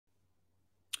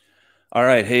All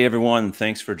right. Hey, everyone.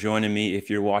 Thanks for joining me. If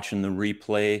you're watching the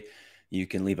replay, you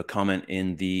can leave a comment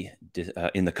in the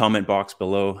comment box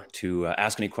below to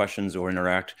ask any questions or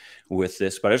interact with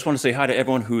this. But I just want to say hi to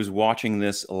everyone who's watching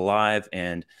this live.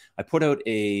 And I put out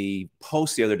a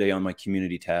post the other day on my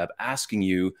community tab asking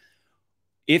you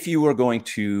if you were going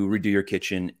to redo your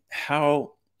kitchen,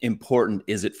 how important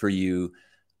is it for you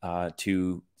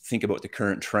to think about the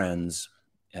current trends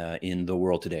in the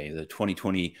world today, the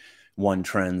 2021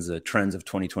 trends, the trends of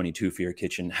 2022 for your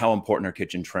kitchen? How important are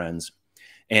kitchen trends?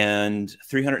 And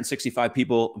 365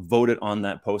 people voted on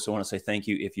that post. I want to say thank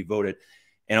you if you voted.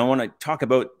 And I want to talk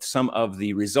about some of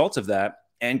the results of that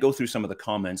and go through some of the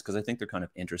comments because I think they're kind of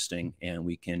interesting and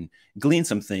we can glean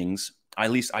some things.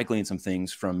 At least I glean some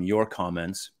things from your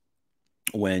comments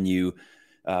when you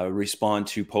respond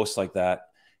to posts like that,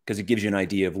 because it gives you an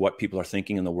idea of what people are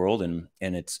thinking in the world, and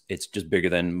it's just bigger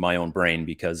than my own brain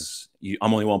because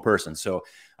I'm only one person. So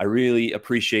I really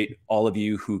appreciate all of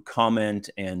you who comment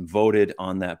and voted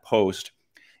on that post.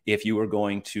 If you were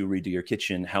going to redo your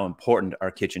kitchen, how important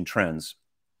are kitchen trends?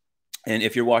 And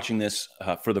if you're watching this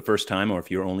for the first time, or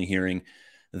if you're only hearing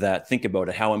that, think about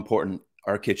it. How important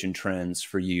are kitchen trends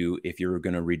for you if you're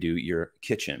going to redo your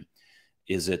kitchen?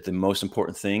 Is it the most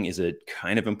important thing? Is it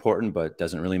kind of important, but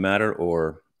doesn't really matter?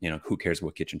 Or, who cares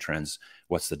what kitchen trends?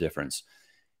 What's the difference?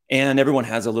 And everyone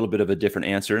has a little bit of a different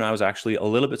answer. And I was actually a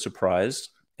little bit surprised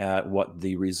at what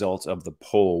the results of the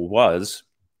poll was,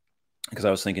 because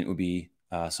I was thinking it would be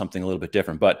something a little bit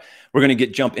different. But we're going to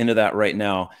jump into that right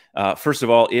now. First of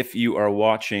all, if you are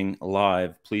watching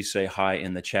live, please say hi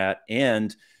in the chat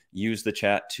and use the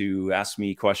chat to ask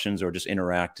me questions or just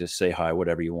interact, to say hi,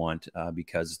 whatever you want,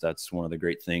 because that's one of the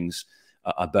great things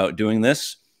about doing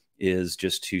this, is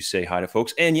just to say hi to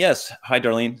folks. And yes, hi,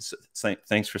 Darlene.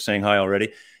 Thanks for saying hi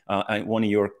already. One of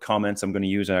your comments I'm going to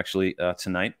use actually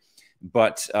tonight.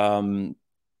 But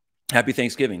happy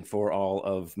Thanksgiving for all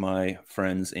of my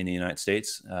friends in the United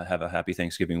States. Have a happy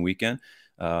Thanksgiving weekend.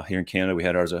 Here in Canada, we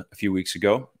had ours a few weeks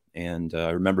ago. And I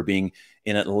remember being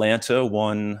in Atlanta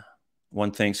one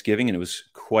Thanksgiving, and it was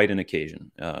quite an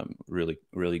occasion. Really,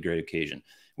 really great occasion.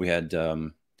 We had,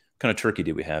 what kind of turkey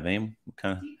did we have, Aim? What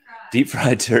kind of deep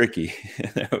fried turkey?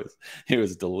 It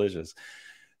was delicious.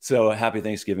 So happy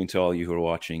Thanksgiving to all you who are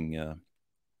watching.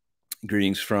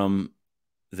 Greetings from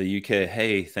the UK.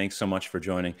 Hey, thanks so much for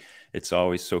joining. It's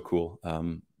always so cool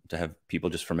to have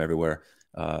people just from everywhere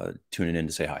tuning in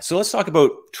to say hi. So let's talk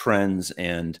about trends,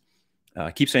 and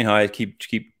keep saying hi.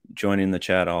 Keep joining the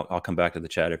chat. I'll come back to the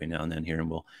chat every now and then here,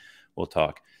 and we'll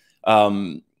talk.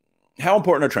 How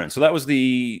important are trends? So that was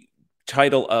the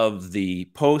title of the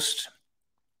post.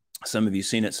 Some of you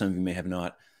seen it, some of you may have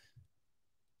not.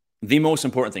 The most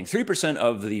important thing, 3%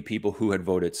 of the people who had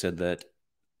voted said that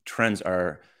trends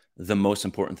are the most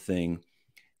important thing.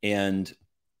 And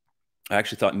I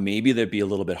actually thought maybe they'd be a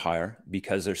little bit higher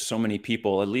because there's so many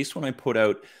people. At least when I put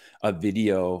out a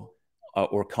video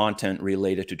or content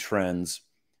related to trends,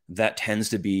 that tends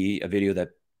to be a video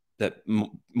that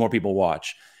more people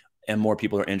watch and more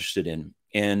people are interested in.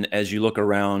 And as you look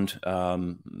around,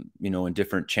 in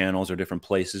different channels or different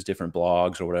places, different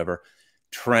blogs or whatever,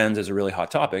 trends is a really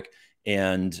hot topic.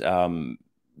 And,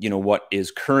 what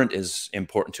is current is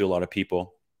important to a lot of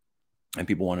people. And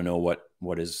people want to know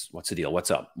what's the deal?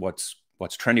 What's up? What's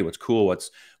trendy? What's cool?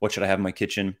 What should I have in my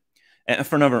kitchen? And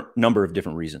for a number of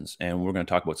different reasons. And we're going to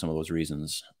talk about some of those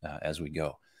reasons as we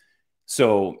go.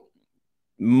 So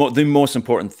the most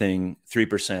important thing,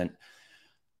 3%.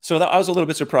 So I was a little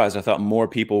bit surprised. I thought more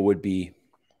people would be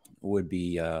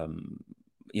into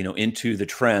the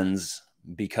trends,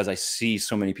 because I see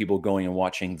so many people going and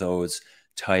watching those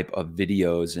type of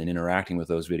videos and interacting with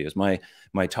those videos.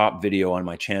 My top video on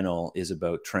my channel is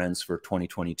about trends for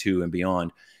 2022 and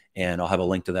beyond. And I'll have a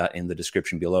link to that in the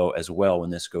description below as well when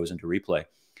this goes into replay,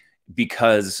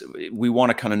 because we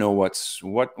want to kind of know what's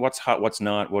hot, what's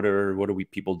not, what are we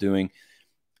people doing.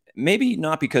 Maybe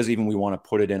not because even we want to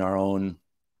put it in our own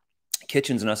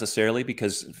kitchens necessarily,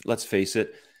 because let's face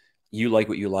it, you like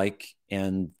what you like,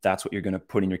 and that's what you're going to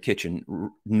put in your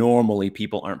kitchen. Normally,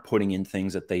 people aren't putting in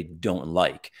things that they don't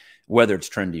like, whether it's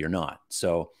trendy or not.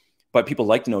 So, but people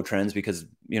like to know trends because,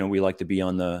 we like to be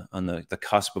on the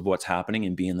cusp of what's happening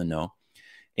and be in the know.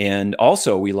 And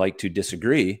also we like to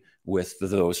disagree with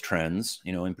those trends,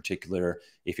 in particular,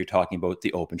 if you're talking about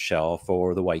the open shelf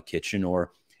or the white kitchen,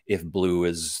 or if blue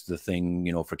is the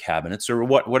thing, for cabinets, or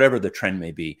whatever the trend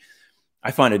may be.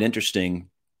 I find it interesting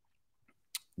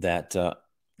that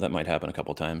that might happen a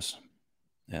couple of times.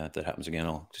 If that happens again,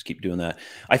 I'll just keep doing that.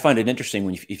 I find it interesting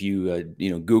when if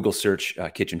you Google search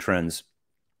kitchen trends,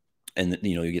 and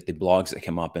you get the blogs that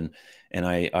come up, and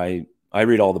I I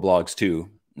read all the blogs too.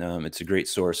 It's a great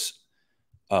source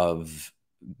of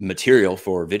material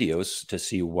for videos to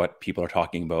see what people are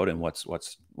talking about and what's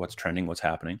trending, what's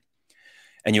happening.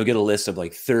 And you'll get a list of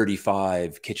like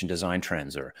 35 kitchen design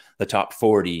trends, or the top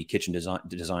 40 kitchen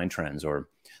design trends, or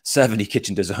 70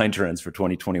 kitchen design trends for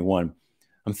 2021.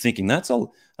 I'm thinking that's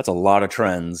a lot of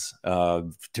trends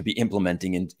to be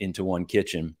implementing into one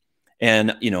kitchen.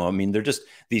 And, you know, I mean, they're just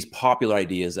these popular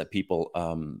ideas that people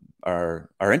are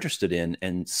interested in.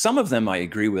 And some of them I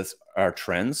agree with are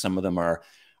trends. Some of them are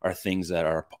things that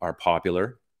are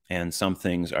popular, and some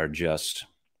things are just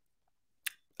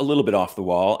a little bit off the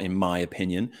wall, in my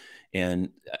opinion, and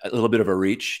a little bit of a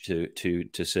reach to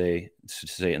say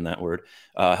it in that word.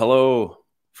 Hello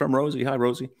from Rosie. Hi,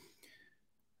 Rosie.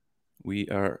 We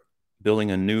are building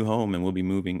a new home and we'll be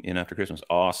moving in after Christmas.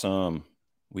 Awesome.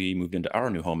 We moved into our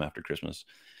new home after Christmas.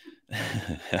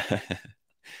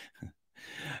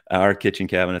 Our kitchen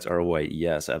cabinets are white.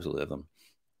 Yes, absolutely.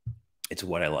 It's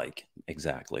what I like.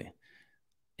 Exactly.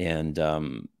 And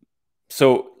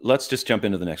so let's just jump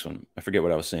into the next one. I forget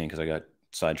what I was saying because I got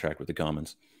sidetracked with the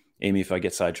comments. Amy, if I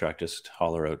get sidetracked, just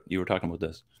holler out. You were talking about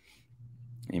this.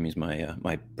 Amy's my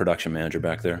my production manager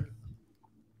back there.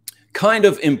 Kind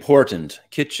of important.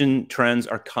 Kitchen trends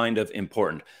are kind of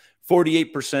important.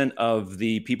 48% of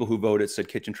the people who voted said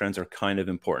kitchen trends are kind of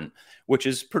important, which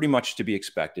is pretty much to be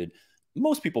expected.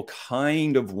 Most people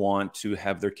kind of want to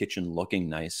have their kitchen looking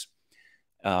nice.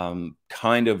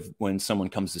 Kind of when someone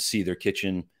comes to see their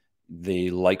kitchen, they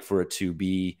like for it to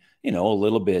be, you know, a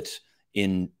little bit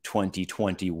in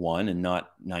 2021 and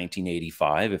not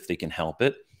 1985 if they can help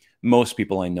it. Most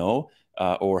people I know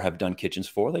or have done kitchens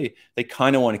for, they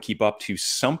kind of want to keep up to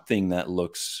something that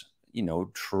looks, you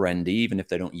know, trendy, even if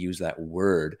they don't use that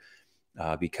word,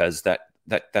 because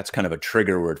that's kind of a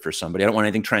trigger word for somebody. I don't want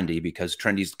anything trendy because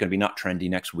trendy is going to be not trendy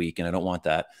next week, and I don't want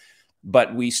that.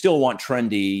 But we still want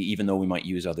trendy, even though we might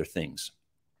use other things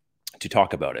to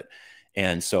talk about it.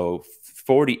 And so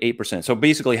 48%, so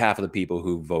basically half of the people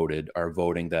who voted are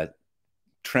voting that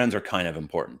trends are kind of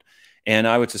important. And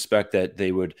I would suspect that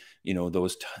they would, you know,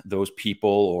 those people,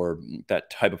 or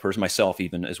that type of person, myself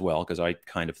even as well, because I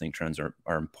kind of think trends are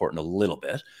important a little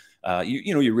bit.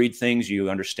 You know, you read things,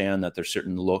 you understand that there's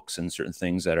certain looks and certain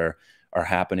things that are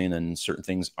happening and certain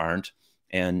things aren't.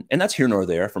 And that's here nor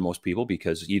there for most people,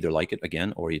 because you either like it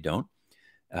again or you don't.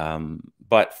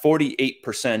 But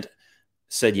 48%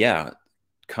 said, yeah,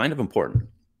 kind of important.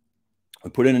 We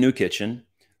put in a new kitchen.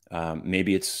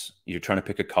 Maybe you're trying to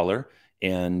pick a color.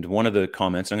 And one of the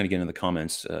comments, I'm going to get into the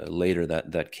comments later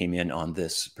that came in on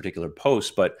this particular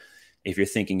post, but if you're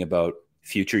thinking about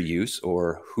future use,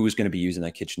 or who's going to be using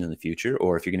that kitchen in the future,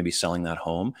 or if you're going to be selling that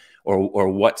home, or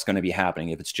what's going to be happening,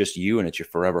 if it's just you and it's your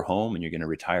forever home and you're going to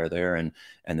retire there, and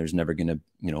there's never going to,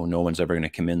 you know, no one's ever going to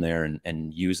come in there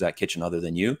and use that kitchen other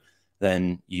than you,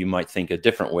 then you might think a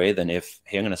different way than if,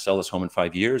 hey, I'm going to sell this home in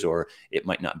 5 years, or it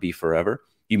might not be forever.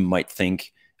 You might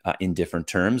think in different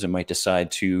terms, and might decide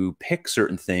to pick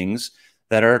certain things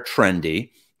that are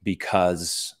trendy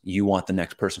because you want the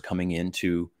next person coming in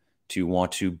to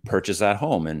want to purchase that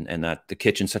home, and that the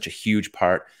kitchen's such a huge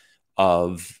part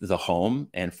of the home.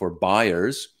 And for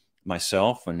buyers,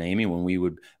 myself and Amy, when we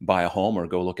would buy a home or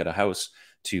go look at a house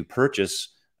to purchase,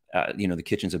 you know, the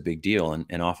kitchen's a big deal.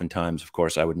 And oftentimes, of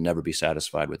course, I would never be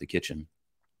satisfied with the kitchen.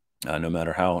 No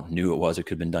matter how new it was, it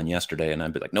could have been done yesterday. And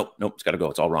I'd be like, nope, it's got to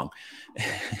go. It's all wrong.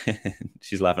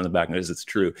 She's laughing in the back. It's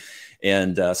true.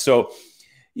 And so,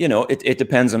 you know, it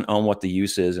depends on what the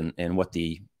use is, and what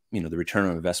the, you know, the return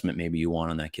on investment maybe you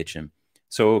want on that kitchen.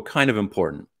 So kind of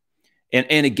important.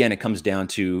 And again, it comes down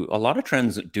to a lot of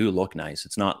trends that do look nice.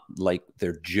 It's not like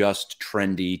they're just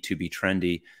trendy to be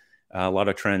trendy. A lot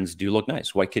of trends do look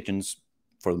nice. White kitchens,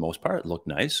 for the most part, look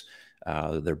nice.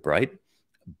 They're bright.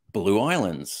 Blue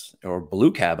islands or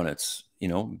blue cabinets, you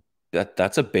know,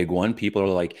 that's a big one. People are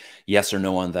like, yes or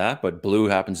no on that, but blue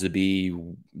happens to be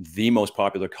the most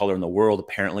popular color in the world,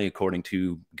 apparently, according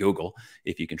to Google.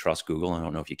 If you can trust Google, I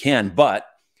don't know if you can, but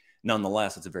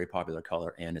nonetheless, it's a very popular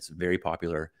color, and it's very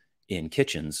popular in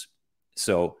kitchens.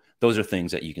 So those are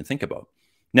things that you can think about.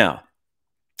 Now,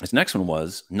 this next one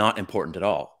was not important at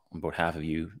all. About half of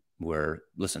you were,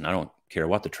 listen, I don't care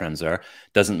what the trends are.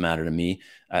 Doesn't matter to me.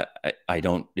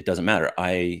 It doesn't matter.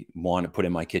 I want to put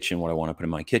in my kitchen what I want to put in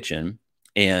my kitchen.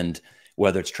 And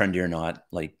whether it's trendy or not,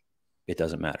 like, it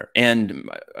doesn't matter. And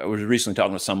I was recently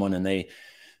talking with someone, and they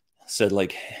said,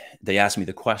 like, they asked me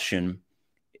the question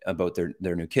about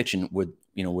their new kitchen. Would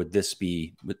this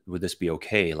be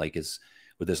okay? Like,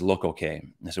 would this look okay?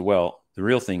 And I said, well, the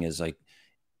real thing is, like,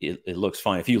 it looks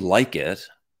fine. If you like it,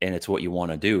 and it's what you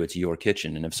want to do. It's your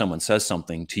kitchen. And if someone says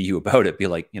something to you about it, be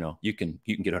like, you can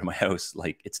get out of my house.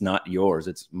 Like, it's not yours.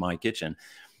 It's my kitchen.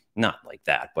 Not like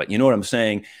that, but you know what I'm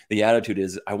saying? The attitude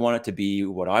is, I want it to be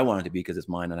what I want it to be because it's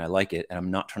mine and I like it. And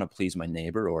I'm not trying to please my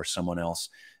neighbor or someone else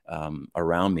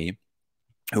around me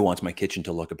who wants my kitchen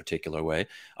to look a particular way.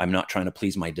 I'm not trying to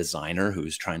please my designer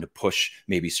who's trying to push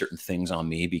maybe certain things on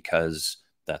me because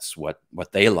that's what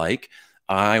they like.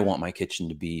 I want my kitchen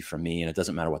to be for me, and it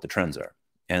doesn't matter what the trends are.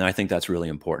 And I think that's really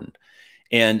important.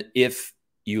 And if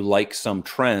you like some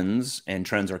trends, and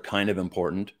trends are kind of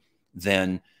important,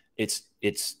 then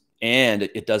and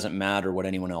it doesn't matter what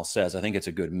anyone else says. I think it's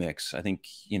a good mix. I think,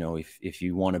 if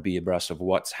you want to be abreast of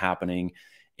what's happening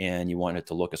and you want it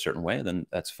to look a certain way, then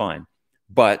that's fine.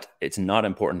 But it's not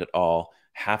important at all.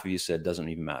 Half of you said doesn't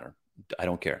even matter. I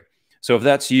don't care. So if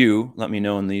that's you, let me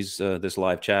know in this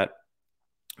live chat,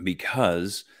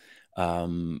 because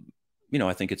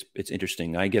I think it's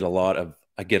interesting. I get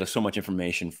so much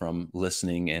information from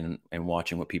listening and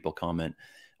watching what people comment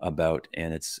about,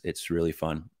 and it's really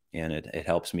fun. And it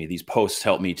helps me. These posts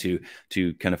help me to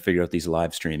kind of figure out these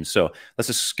live streams. So let's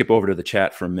just skip over to the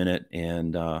chat for a minute,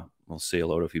 and we'll say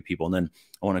hello to a few people. And then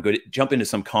I want to jump into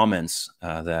some comments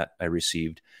that I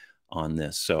received on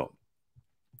this. So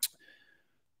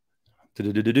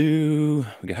we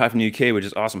got hi from the UK, which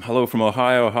is awesome. Hello from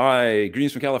Ohio. Hi.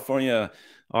 Greetings from California.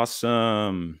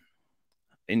 Awesome.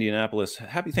 Indianapolis.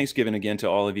 Happy Thanksgiving again to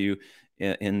all of you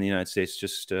in the United States.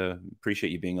 Just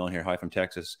appreciate you being on here. Hi from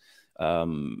Texas.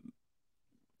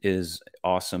 Is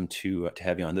awesome to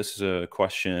have you on. This is a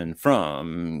question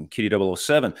from Kitty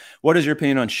 007. What is your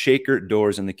opinion on shaker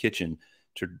doors in the kitchen?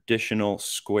 Traditional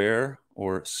square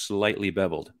or slightly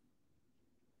beveled?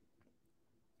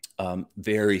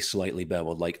 Very slightly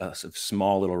beveled, like a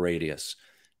small little radius,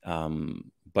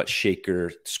 but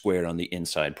shaker square on the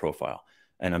inside profile.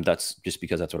 And that's just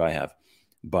because that's what I have.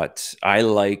 But I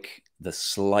like the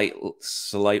slight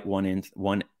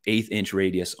 1/8 inch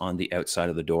radius on the outside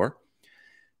of the door,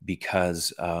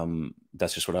 because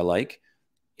that's just what I like.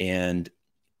 And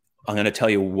I'm going to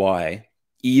tell you why.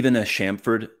 Even a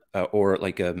chamfered or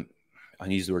like I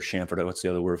use the word chamfered. What's the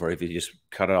other word for it? If you just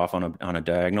cut it off on a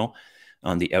diagonal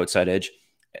on the outside edge.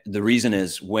 The reason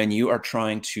is, when you are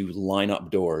trying to line up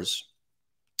doors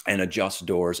and adjust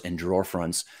doors and drawer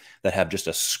fronts that have just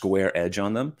a square edge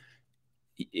on them,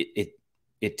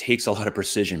 it takes a lot of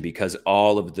precision, because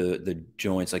all of the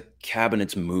joints, like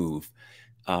cabinets, move.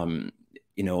 They're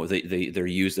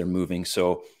used, they're moving.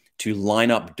 So to line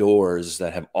up doors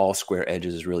that have all square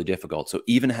edges is really difficult. So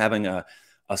even having a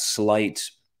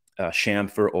slight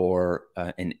chamfer or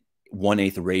an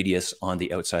 1/8 radius on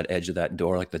the outside edge of that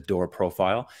door, like the door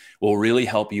profile, will really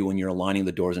help you when you're aligning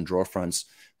the doors and drawer fronts,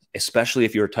 especially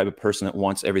if you're a type of person that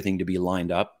wants everything to be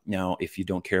lined up. Now, if you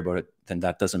don't care about it, then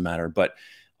that doesn't matter. But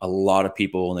a lot of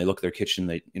people, when they look at their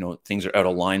kitchen, things are out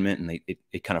of alignment, and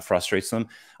it kind of frustrates them.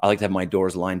 I like to have my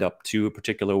doors lined up to a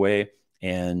particular way.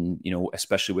 And,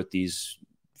 especially with these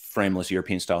frameless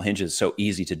European style hinges, so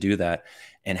easy to do that.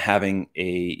 And having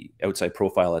a outside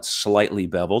profile that's slightly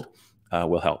beveled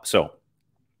will help. So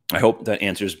I hope that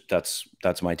answers, that's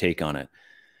my take on it.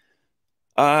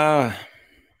 Darlene,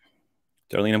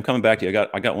 I'm coming back to you.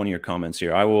 I got one of your comments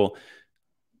here. I will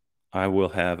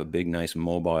have a big, nice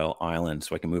mobile island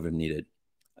so I can move if needed.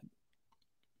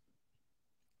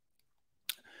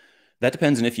 That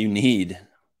depends on if you need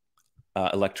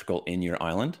electrical in your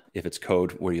island, if it's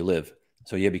code where you live.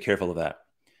 So yeah, be careful of that,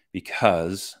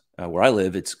 because where I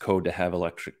live, it's code to have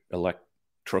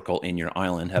electrical in your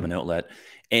island, have an outlet.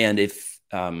 And if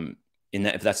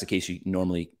that's the case, you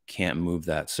normally can't move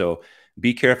that. So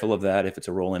be careful of that if it's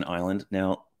a roll-in island.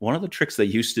 Now, one of the tricks they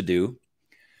used to do,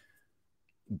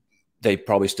 they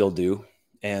probably still do,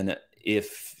 and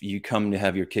if you come to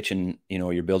have your kitchen,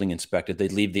 your building inspected,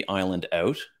 they'd leave the island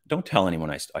out. Don't tell anyone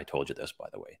I told you this, by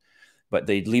the way. But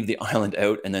they'd leave the island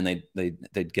out, and then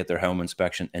they'd get their home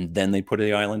inspection, and then they put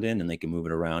the island in, and they can move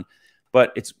it around.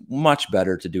 But it's much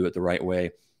better to do it the right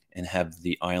way and have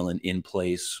the island in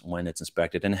place when it's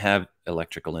inspected and have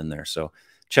electrical in there. So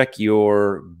check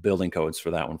your building codes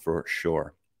for that one for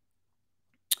sure.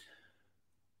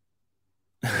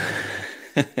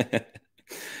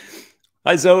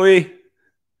 Hi, Zoe.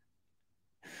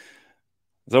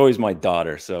 Zoe's my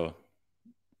daughter, so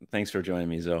thanks for joining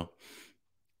me, Zoe.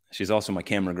 She's also my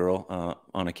camera girl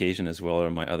on occasion, as well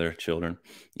as my other children,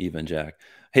 Eva and Jack.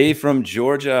 Hey, from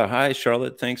Georgia. Hi,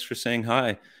 Charlotte. Thanks for saying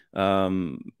hi.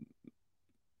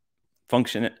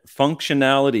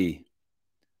 Functionality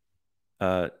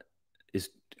is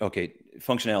okay.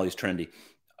 Functionality is trendy.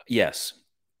 Yes.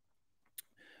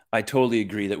 I totally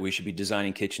agree that we should be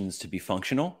designing kitchens to be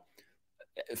functional.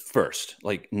 first,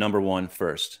 like number one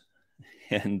first,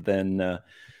 and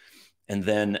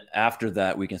then after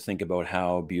that we can think about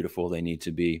how beautiful they need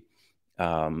to be,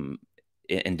 and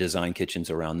design kitchens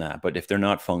around that. But if they're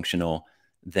not functional,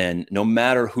 then no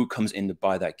matter who comes in to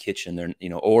buy that kitchen, they're,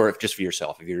 or if just for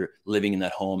yourself, if you're living in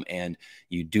that home and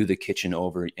you do the kitchen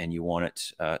over and you want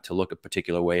it to look a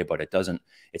particular way, but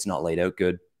it's not laid out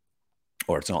good,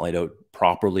 or it's not laid out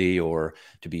properly, or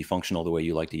to be functional the way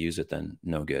you like to use it, then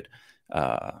no good.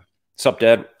 Sup,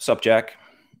 Dad? Sup, Jack?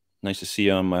 Nice to see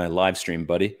you on my live stream,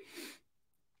 buddy.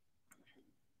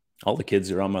 All the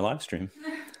kids are on my live stream.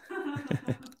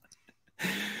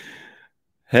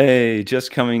 Hey,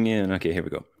 just coming in. Okay, here we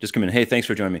go. Just come in. Hey, thanks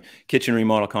for joining me. Kitchen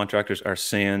remodel contractors are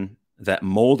saying that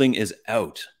molding is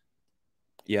out.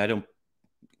 Yeah, I don't.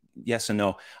 Yes and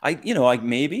no. I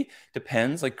maybe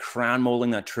depends. Like crown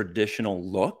molding, that traditional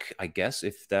look. I guess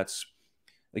if that's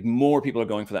like more people are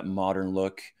going for that modern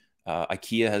look.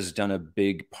 IKEA has done a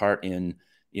big part in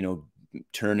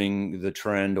turning the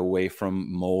trend away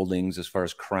from moldings as far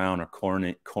as crown or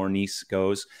cornice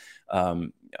goes,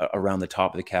 around the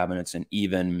top of the cabinets, and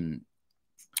even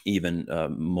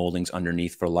moldings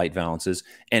underneath for light valances.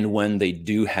 And when they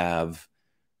do have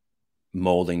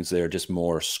moldings, they're just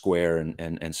more square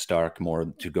and stark,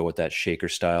 more to go with that shaker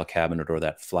style cabinet or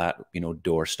that flat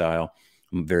door style,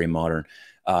 very modern.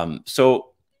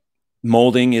 So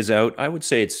molding is out. I would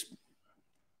say it's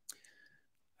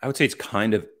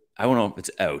kind of, I don't know if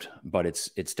it's out, but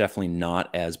it's definitely not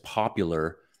as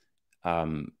popular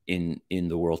in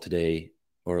the world today,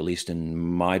 or at least in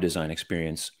my design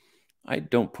experience. I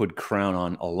don't put crown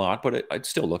on a lot, but it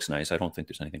still looks nice. I don't think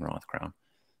there's anything wrong with crown.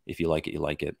 If you like it, you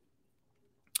like it.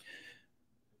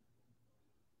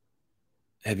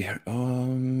 Have you heard?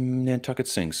 Nantucket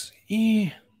sinks.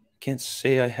 Can't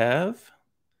say I have.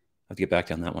 I have to get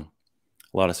back on that one.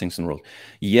 A lot of sinks in the world.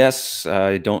 Yes,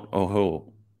 I don't.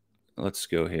 Oh, let's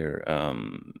go here.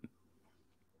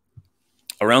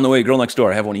 Around the way, girl next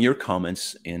door. I have one of your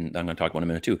comments, and I'm going to talk about it in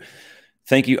a minute too.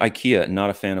 Thank you, IKEA. Not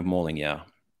a fan of molding. Yeah.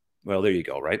 Well, there you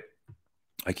go. Right.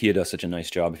 IKEA does such a nice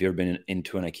job. If you've ever been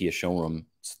into an IKEA showroom,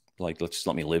 it's like, just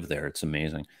let me live there. It's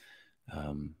amazing.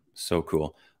 So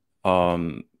cool.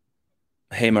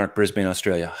 Hey, Mark, Brisbane,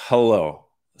 Australia. Hello.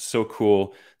 So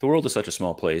cool. The world is such a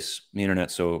small place. The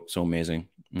internet's so amazing.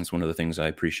 And it's one of the things I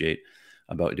appreciate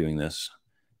about doing this.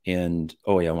 And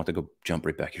oh yeah, I want to go jump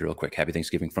right back here real quick. Happy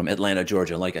Thanksgiving from Atlanta,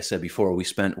 Georgia. Like I said before, we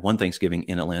spent one Thanksgiving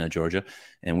in Atlanta, Georgia,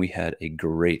 and we had a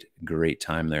great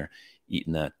time there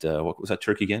eating that. What was that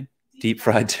turkey again? Deep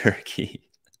fried turkey.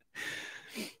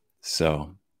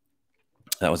 So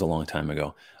that was a long time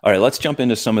ago. All right, let's jump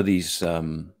into some of these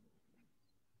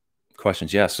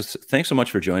questions. Yeah, so thanks so much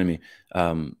for joining me.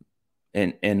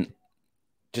 And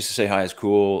just to say hi is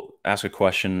cool. Ask a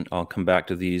question. I'll come back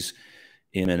to these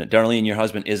in a minute. Darlene, your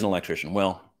husband is an electrician.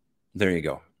 Well, there you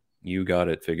go. You got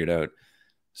it figured out.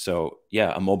 So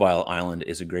yeah, a mobile island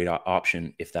is a great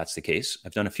option if that's the case.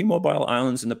 I've done a few mobile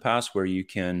islands in the past where you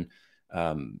can,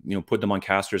 put them on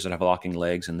casters that have locking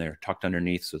legs and they're tucked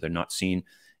underneath so they're not seen,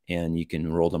 and you can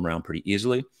roll them around pretty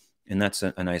easily. And that's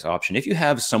a nice option. If you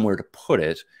have somewhere to put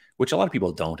it, which a lot of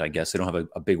people don't, I guess. They don't have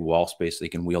a big wall space they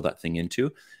can wheel that thing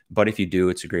into. But if you do,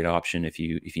 it's a great option if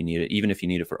you need it, even if you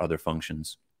need it for other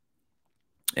functions.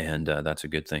 And that's a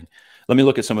good thing. Let me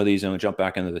look at some of these, and I'll jump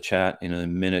back into the chat in a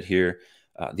minute here.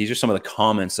 These are some of the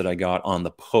comments that I got on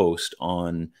the post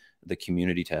on the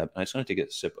community tab. I just want to take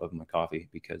a sip of my coffee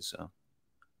because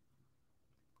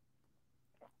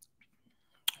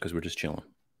we're just chilling.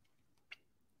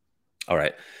 All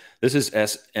right. This is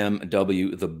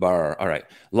SMW, the bar. All right.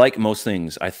 Like most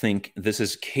things, I think this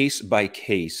is case by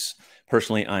case.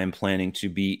 Personally, I am planning to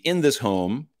be in this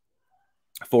home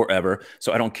forever.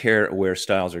 So I don't care where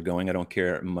styles are going. I don't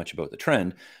care much about the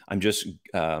trend. I'm just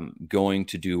going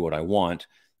to do what I want.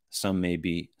 Some may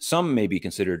be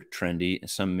considered trendy.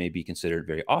 Some may be considered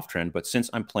very off trend. But since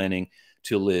I'm planning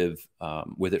to live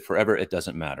with it forever, it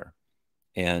doesn't matter.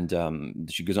 And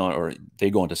she goes on, or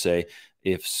they go on to say,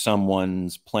 if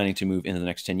someone's planning to move in the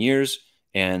next 10 years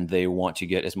and they want to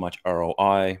get as much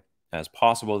ROI as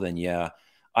possible, then yeah,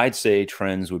 I'd say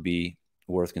trends would be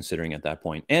worth considering at that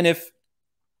point. And if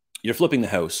you're flipping the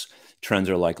house,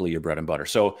 trends are likely your bread and butter.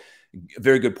 So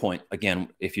very good point. Again,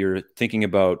 if you're thinking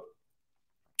about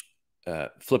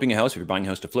flipping a house, if you're buying a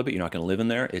house to flip it, you're not going to live in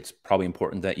there. It's probably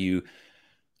important that you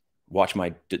watch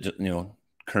my,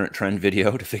 current trend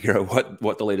video to figure out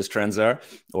what the latest trends are,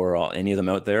 or any of them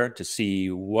out there, to see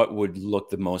what would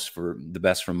look the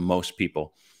best for most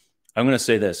people. I'm going to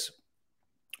say this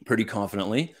pretty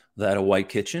confidently, that a white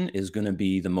kitchen is going to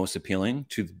be the most appealing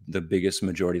to the biggest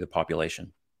majority of the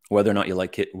population. whether or not you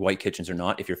like white kitchens or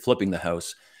not, if you're flipping the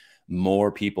house,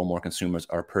 more people, more consumers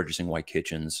are purchasing white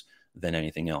kitchens than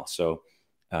anything else. So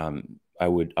I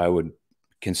would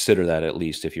consider that, at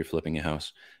least if you're flipping a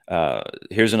house.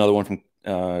 Here's another one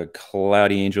from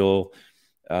Cloudy Angel.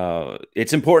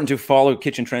 It's important to follow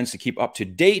kitchen trends to keep up to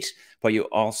date, but you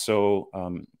also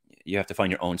you have to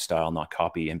find your own style, not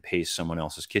copy and paste someone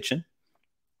else's kitchen.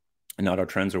 And not our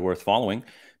trends are worth following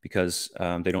because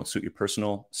they don't suit your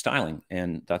personal styling.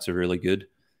 And that's a really good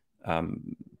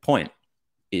point.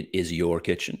 It is your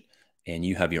kitchen, and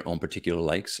you have your own particular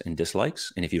likes and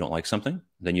dislikes. And if you don't like something,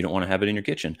 then you don't want to have it in your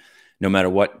kitchen. No matter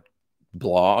what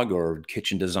blog or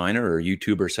kitchen designer or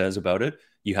YouTuber says about it,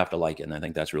 you have to like it. And I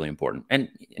think that's really important. And,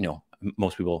 you know,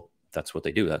 most people, that's what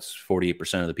they do. That's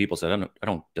 48% of the people said,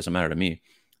 doesn't matter to me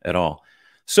at all.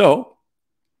 So,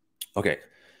 okay.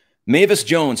 Mavis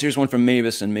Jones, here's one from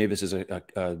Mavis, and Mavis is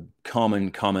a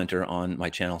common commenter on my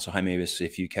channel. So hi, Mavis,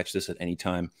 if you catch this at any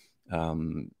time.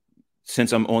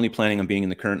 Since I'm only planning on being in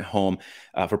the current home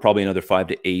for probably another 5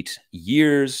 to 8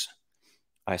 years,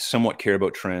 I somewhat care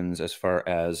about trends as far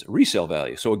as resale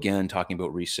value. So again, talking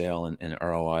about resale and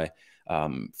ROI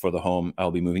for the home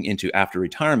I'll be moving into after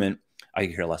retirement, I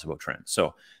care less about trends.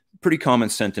 So pretty common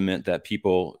sentiment that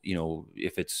people, you know,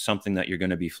 if it's something that you're going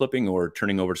to be flipping or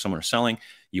turning over to someone or selling,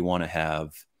 you want to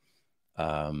have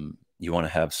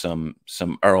some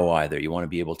ROI there. You want to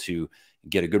be able to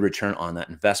get a good return on that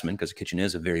investment, because a kitchen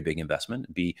is a very big investment.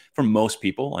 For most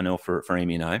people, I know for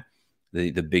Amy and I,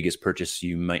 the biggest purchase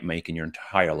you might make in your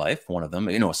entire life, one of them,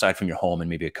 you know, aside from your home and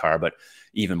maybe a car, but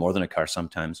even more than a car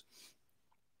sometimes.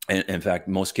 And in fact,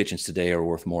 most kitchens today are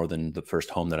worth more than the first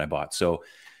home that I bought. So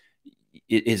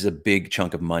it is a big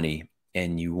chunk of money,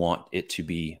 and you want it to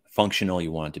be functional.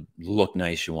 You want it to look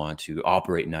nice. You want it to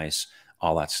operate nice,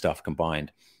 all that stuff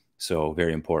combined. So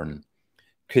very important.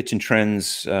 Kitchen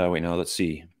trends. Wait, no, let's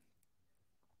see.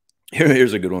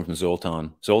 Here's a good one from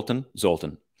Zoltan.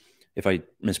 Zoltan. If I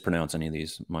mispronounce any of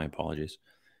these, my apologies.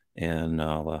 And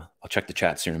I'll check the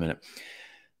chats here in a minute.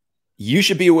 You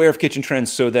should be aware of kitchen trends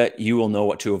so that you will know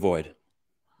what to avoid.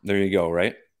 There you go,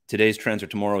 right? Today's trends are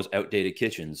tomorrow's outdated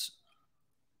kitchens.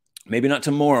 Maybe not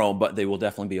tomorrow, but they will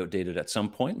definitely be outdated at some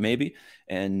point, maybe.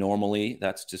 And normally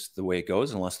that's just the way it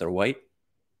goes, unless they're white,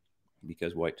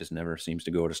 because white just never seems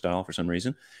to go out of style for some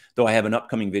reason. Though I have an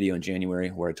upcoming video in January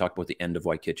where I talk about the end of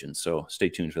white kitchens. So stay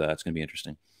tuned for that. It's going to be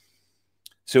interesting.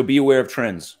 So be aware of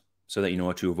trends so that you know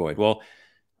what to avoid. Well,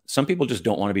 some people just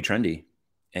don't want to be trendy.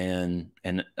 And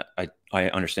I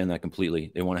understand that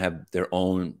completely. They want to have their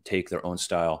own take, their own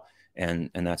style, and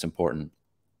that's important.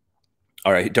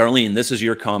 All right, Darlene, this is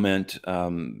your comment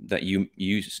that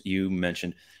you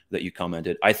mentioned, that you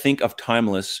commented. I think of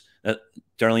timeless.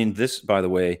 Darlene, this, by the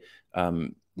way,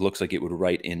 looks like it would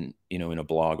write in a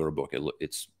blog or a book.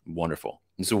 It's wonderful.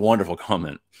 It's a wonderful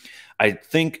comment. I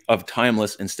think of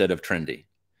timeless instead of trendy.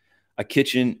 A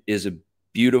kitchen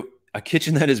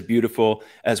that is beautiful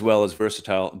as well as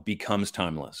versatile becomes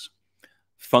timeless,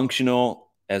 functional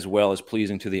as well as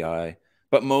pleasing to the eye.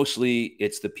 But mostly,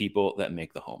 it's the people that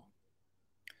make the home.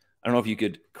 I don't know if you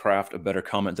could craft a better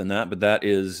comment than that, but that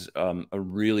is a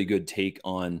really good take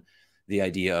on the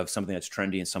idea of something that's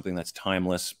trendy and something that's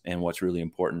timeless and what's really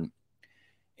important.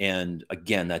 And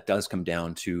again, that does come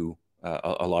down to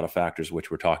a lot of factors,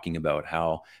 which we're talking about,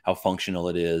 how functional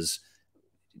it is,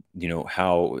 you know,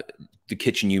 how the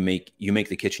kitchen you make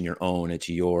the kitchen your own. It's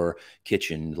your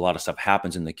kitchen. A lot of stuff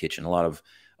happens in the kitchen. A lot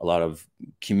of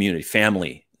community,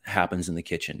 family happens in the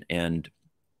kitchen. And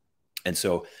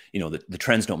so, you know, the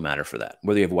trends don't matter for that.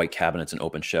 Whether you have white cabinets and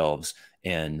open shelves,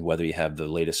 and whether you have the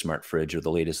latest smart fridge or the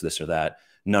latest this or that,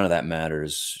 none of that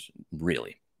matters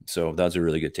really. So that's a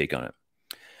really good take on it.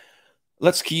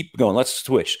 Let's keep going. Let's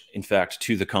switch, in fact,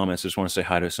 to the comments. I just want to say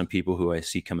hi to some people who I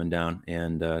see coming down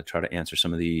and try to answer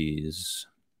some of these.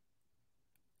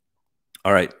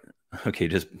 All right. Okay.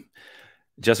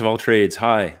 Jess of all trades.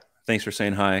 Hi. Thanks for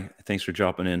saying hi. Thanks for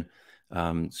dropping in.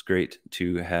 It's great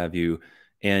to have you.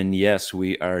 And yes,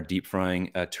 we are deep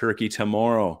frying a turkey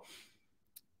tomorrow.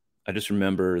 I just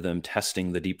remember them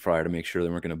testing the deep fryer to make sure they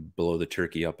weren't going to blow the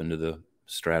turkey up into the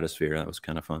stratosphere. That was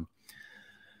kind of fun.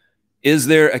 Is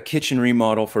there a kitchen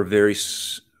remodel for very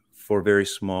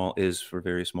small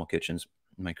kitchens?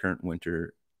 My current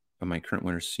winter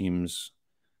seems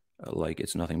like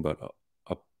it's nothing but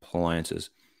appliances.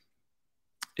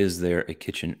 Is there a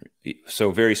kitchen?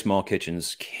 So very small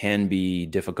kitchens can be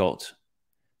difficult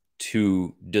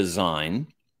to design,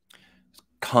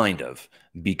 kind of,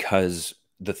 because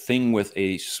the thing with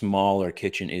a smaller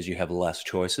kitchen is you have less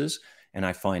choices. And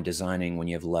I find designing when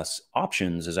you have less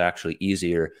options is actually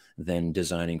easier than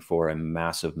designing for a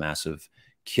massive, massive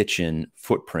kitchen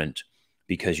footprint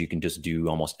because you can just do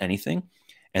almost anything.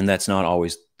 And that's not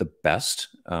always the best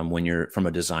when you're from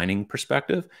a designing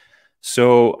perspective.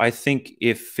 So I think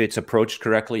if it's approached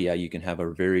correctly, yeah, you can have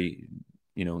a very,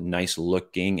 nice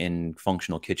looking and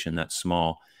functional kitchen that's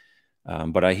small.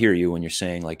 But I hear you when you're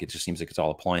saying like it just seems like it's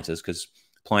all appliances, because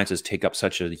appliances take up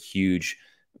such a huge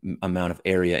amount of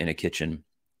area in a kitchen,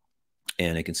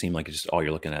 and it can seem like it's just all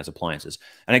you're looking at is appliances.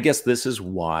 And I guess this is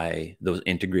why those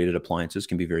integrated appliances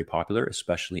can be very popular,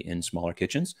 especially in smaller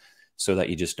kitchens, so that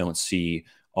you just don't see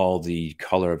all the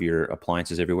color of your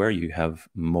appliances everywhere. You have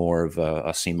more of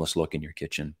a seamless look in your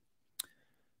kitchen.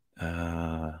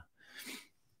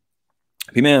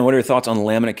 Man, what are your thoughts on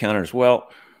laminate counters? Well,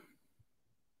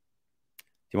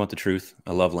 you want the truth?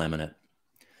 I love laminate.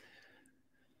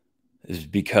 It's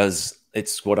because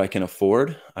it's what I can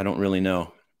afford. I don't really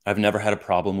know. I've never had a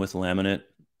problem with laminate.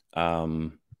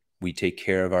 We take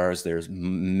care of ours. There's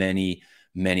many,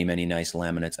 many, many nice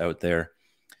laminates out there.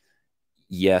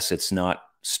 Yes, it's not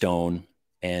stone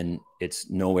and it's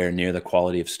nowhere near the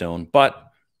quality of stone,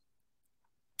 but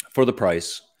for the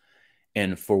price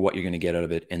and for what you're going to get out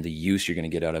of it and the use you're going to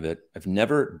get out of it, I've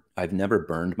never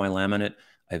burned my laminate.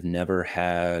 I've never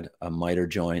had a miter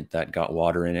joint that got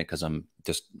water in it, because I'm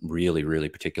just really, really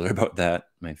particular about that.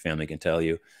 My family can tell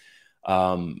you.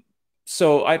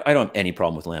 So I don't have any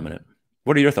problem with laminate.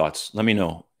 What are your thoughts? Let me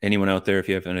know. Anyone out there, if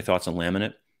you have any thoughts on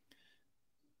laminate?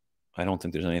 I don't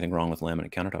think there's anything wrong with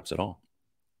laminate countertops at all.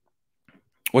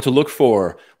 What to look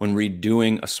for when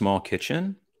redoing a small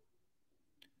kitchen?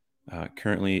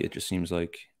 Currently, it just seems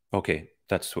like, okay,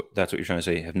 that's what you're trying to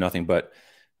say. Have nothing, but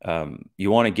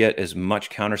you want to get as much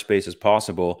counter space as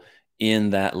possible in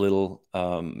that little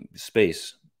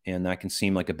space. And that can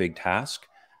seem like a big task,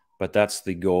 but that's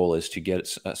the goal, is to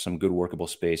get some good workable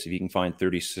space. If you can find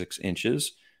 36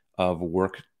 inches of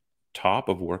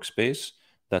workspace,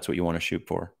 that's what you want to shoot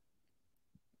for.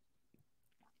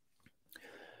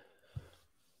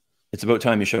 It's about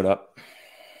time you showed up.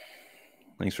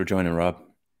 Thanks for joining, Rob.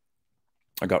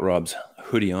 I got Rob's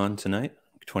hoodie on tonight,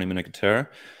 20-minute guitar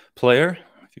player.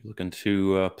 If you're looking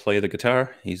to play the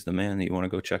guitar, he's the man that you want to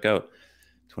go check out.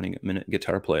 20-minute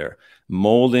guitar player.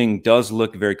 Molding does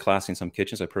look very classy in some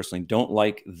kitchens. I personally don't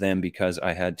like them because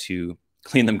I had to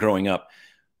clean them growing up.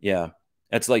 Yeah,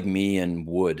 that's like me and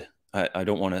wood. I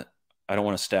don't want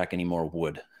to stack any more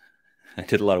wood. I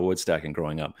did a lot of wood stacking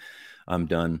growing up. I'm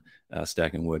done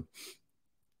stacking wood.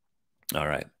 All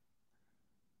right.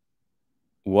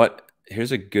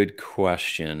 Here's a good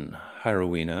question. Hi,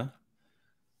 Rowena.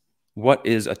 What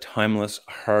is a timeless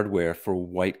hardware for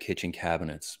white kitchen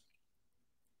cabinets?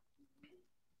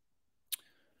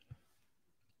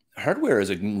 Hardware is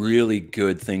a really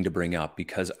good thing to bring up,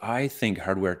 because I think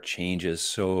hardware changes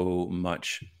so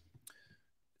much.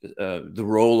 The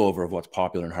rollover of what's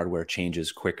popular in hardware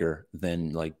changes quicker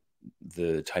than like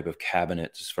the type of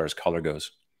cabinet as far as color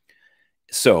goes.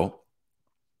 So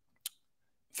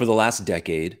for the last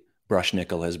decade, brushed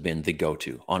nickel has been the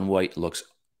go-to. On white looks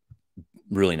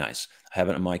really nice. I have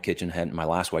it in my kitchen, had it in my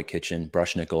last white kitchen.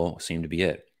 Brushed nickel seemed to be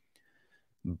it.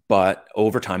 But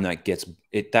over time, that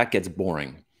gets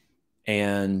boring.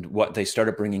 And what they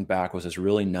started bringing back was this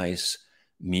really nice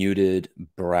muted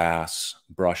brushed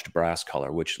brass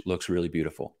color, which looks really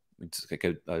beautiful. It's like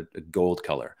a gold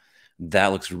color. That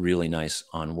looks really nice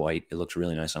on white. It looks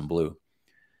really nice on blue.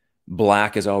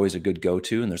 Black is always a good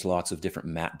go-to, and there's lots of different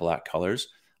matte black colors.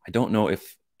 I don't know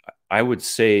if I would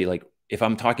say, like, if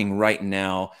I'm talking right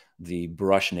now, the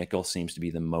brushed nickel seems to be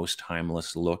the most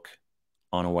timeless look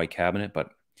on a white cabinet,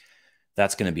 but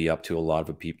that's going to be up to a lot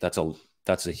of people.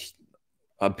 That's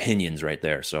opinions right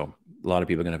there. So a lot of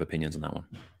people are going to have opinions on that one.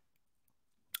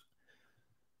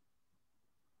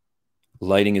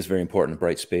 Lighting is very important.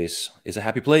 Bright space is a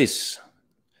happy place.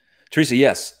 Teresa,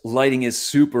 yes, lighting is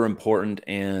super important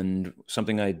and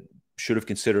something I should have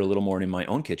considered a little more in my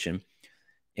own kitchen.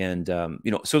 And,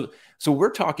 so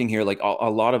we're talking here, like a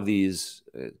lot of these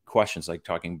questions, like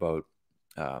talking about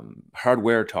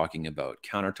hardware, talking about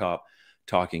countertop,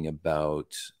 talking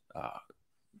about,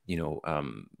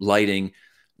 lighting.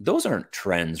 Those aren't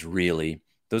trends, really.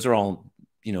 Those are all,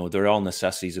 they're all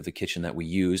necessities of the kitchen that we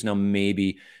use. Now,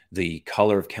 maybe the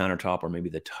color of countertop, or maybe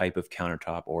the type of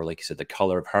countertop, or like you said, the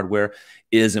color of hardware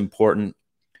is important.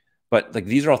 But like,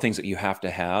 these are all things that you have to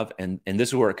have. And this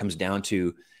is where it comes down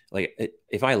to, like,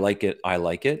 if I like it, I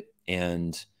like it.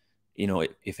 And,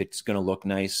 if it's going to look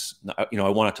nice, I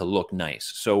want it to look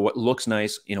nice. So what looks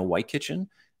nice in a white kitchen,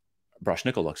 brushed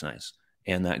nickel looks nice.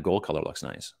 And that gold color looks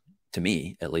nice, to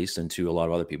me, at least, and to a lot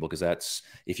of other people. Because that's,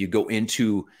 if you go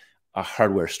into a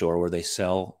hardware store where they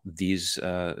sell these,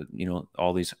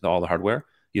 all the hardware,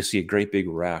 you'll see a great big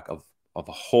rack of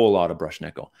a whole lot of brush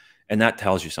nickel. And that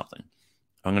tells you something.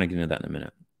 I'm going to get into that in a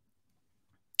minute.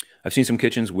 I've seen some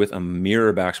kitchens with a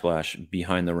mirror backsplash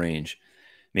behind the range,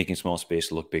 making small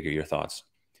space look bigger. Your thoughts?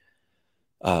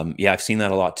 Yeah, I've seen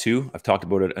that a lot too. I've talked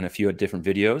about it in a few different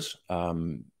videos.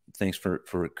 Thanks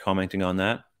for commenting on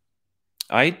that.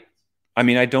 I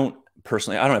mean, I don't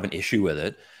have an issue with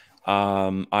it.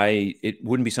 It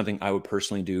wouldn't be something I would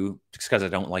personally do just because I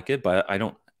don't like it, but I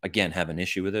don't, again, have an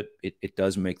issue with it. It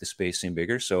does make the space seem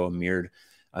bigger. So a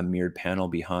mirrored panel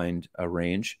behind a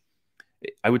range,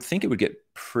 I would think it would get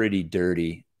pretty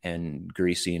dirty and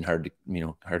greasy and hard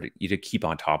to keep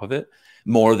on top of it,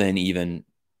 more than even,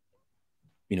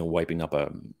 wiping up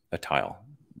a tile.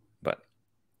 But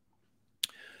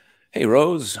hey,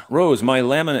 Rose, my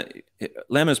laminate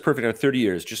is perfect at 30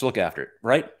 years. Just look after it,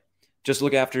 right? Just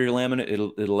look after your laminate.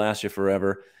 It'll last you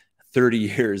forever. 30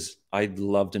 years. I'd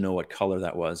love to know what color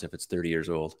that was if it's 30 years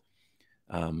old.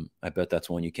 I bet that's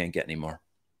one you can't get anymore.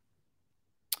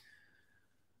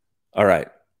 All right.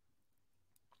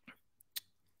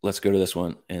 Let's go to this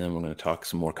one, and then we're going to talk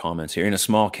some more comments here. In a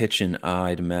small kitchen,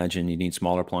 I'd imagine you need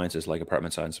smaller appliances like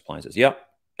apartment size appliances. Yep,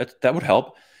 that would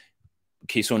help.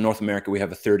 Okay, so in North America, we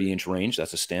have a 30-inch range.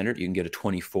 That's a standard. You can get a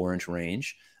 24-inch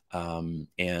range,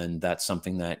 and that's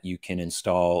something that you can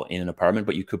install in an apartment,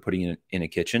 but you could put it in a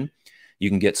kitchen.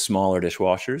 You can get smaller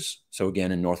dishwashers. So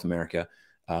again, in North America,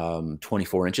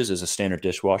 24 inches is a standard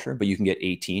dishwasher, but you can get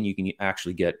 18. You can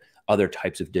actually get other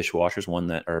types of dishwashers, one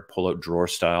that are pull-out drawer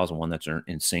styles and one that's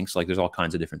in sinks. Like there's all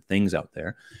kinds of different things out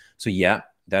there. So yeah,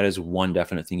 that is one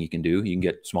definite thing you can do. You can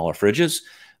get smaller fridges.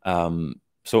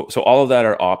 So all of that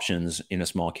are options in a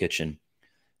small kitchen.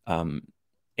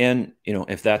 And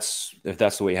if that's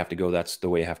the way you have to go, that's the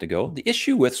way you have to go. The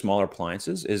issue with smaller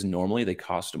appliances is normally they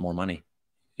cost more money,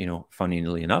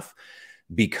 funnily enough,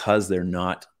 because they're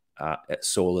not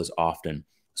sold as often.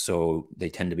 So they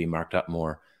tend to be marked up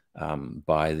more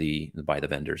by the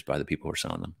vendors, by the people who are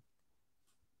selling them.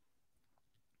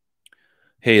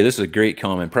 Hey, this is a great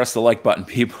comment. Press the like button,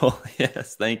 people.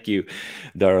 Yes, thank you,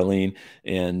 Darlene.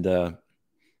 And I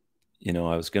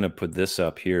was going to put this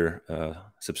up here.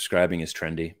 Subscribing is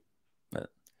trendy. But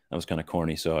that was kind of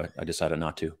corny, so I decided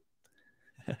not to.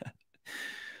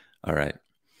 All right.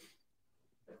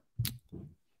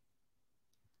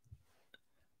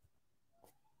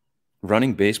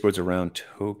 Running baseboards around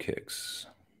toe kicks.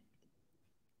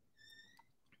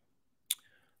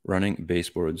 Running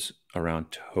baseboards around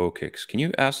toe kicks. Can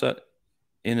you ask that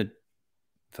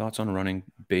thoughts on running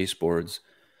baseboards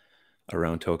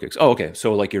around toe kicks? Oh, okay.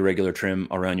 So like your regular trim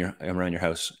around your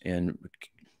house. And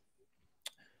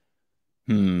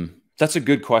that's a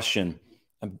good question.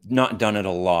 I've not done it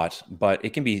a lot, but it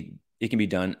can be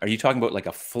done. Are you talking about like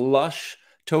a flush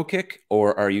toe kick,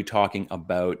 or are you talking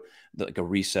about like a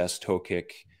recessed toe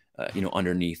kick,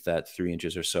 underneath that 3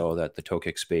 inches or so that the toe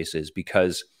kick space is?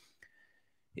 Because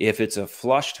if it's a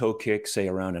flush toe kick, say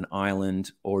around an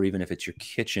island, or even if it's your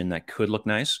kitchen, that could look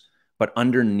nice. But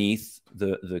underneath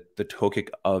the toe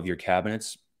kick of your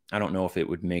cabinets, I don't know if it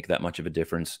would make that much of a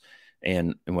difference,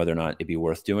 and whether or not it'd be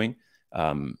worth doing.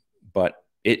 But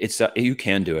you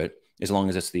can do it as long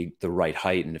as it's the right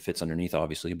height and it fits underneath,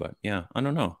 obviously. But yeah, I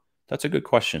don't know. That's a good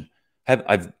question.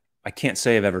 I can't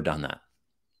say I've ever done that.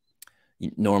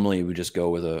 Normally, we just go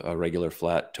with a regular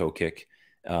flat toe kick.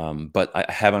 But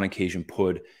I have on occasion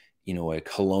put, a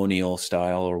colonial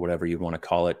style, or whatever you want to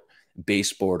call it,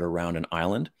 baseboard around an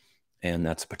island. And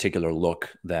that's a particular look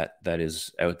that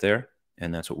is out there.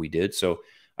 And that's what we did. So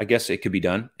I guess it could be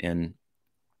done. And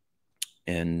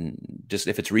just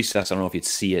if it's recessed, I don't know if you'd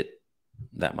see it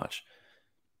that much.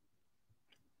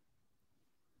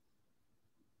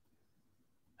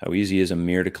 How easy is a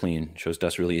mirror to clean? Shows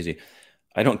dust really easy.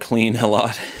 I don't clean a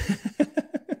lot.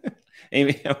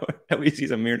 Amy, how easy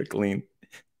is a mirror to clean?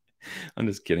 I'm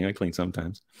just kidding. I clean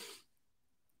sometimes.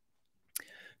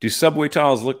 Do subway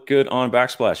tiles look good on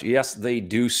backsplash? Yes, they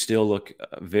do still look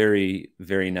very,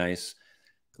 very nice.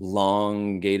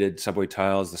 Elongated subway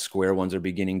tiles. The square ones are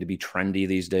beginning to be trendy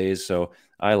these days. So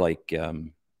I like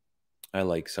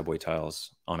subway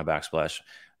tiles on a backsplash.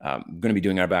 I'm going to be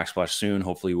doing our backsplash soon.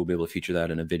 Hopefully we'll be able to feature that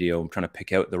in a video. I'm trying to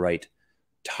pick out the right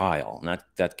tile, and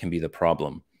that can be the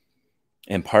problem.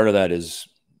 And part of that is,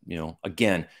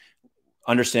 again,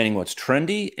 understanding what's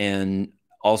trendy, and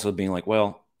also being like,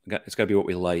 well, it's got to be what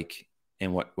we like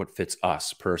and what fits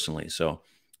us personally. So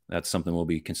that's something we'll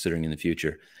be considering in the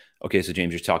future. Okay, so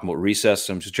James, you're talking about recess.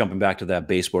 So I'm just jumping back to that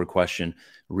baseboard question.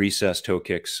 Recess toe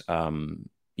kicks.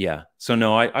 Yeah. So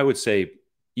no, I would say,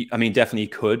 definitely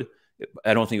could.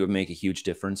 I don't think it would make a huge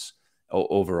difference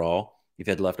overall. If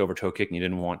you had leftover toe kick and you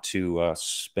didn't want to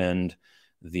spend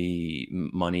the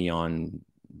money on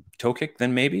toe kick,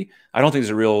 then maybe. I don't think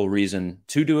there's a real reason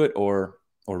to do it or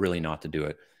really not to do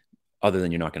it, other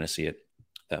than you're not going to see it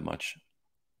that much.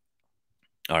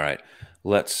 All right,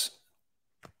 let's.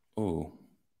 Oh,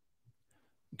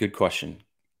 good question.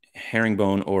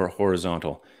 Herringbone or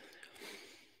horizontal?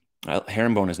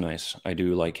 Herringbone is nice. I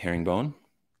do like herringbone.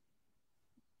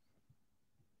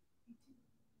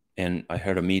 And I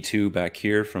heard a me too back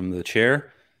here from the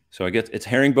chair. So I guess it's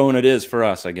herringbone it is for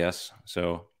us, I guess.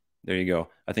 So there you go.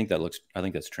 I think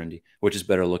that's trendy, which is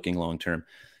better looking long term.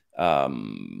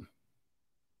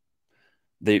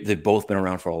 They've both been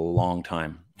around for a long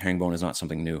time. Herringbone is not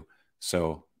something new.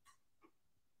 So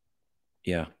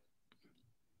yeah.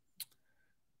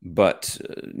 But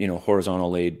horizontal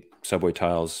laid subway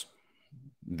tiles,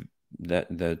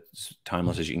 that's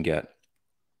timeless as you can get.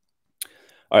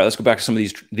 All right, let's go back to some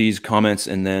of these comments,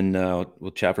 and then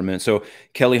we'll chat for a minute. So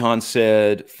Kelly Hahn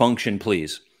said, "Function,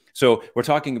 please." So we're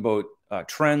talking about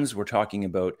trends. We're talking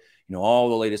about all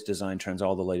the latest design trends,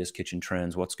 all the latest kitchen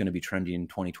trends. What's going to be trendy in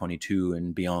 2022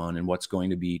 and beyond, and what's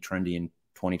going to be trendy in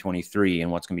 2023,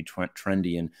 and what's going to be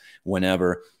trendy in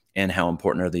whenever, and how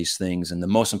important are these things? And the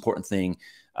most important thing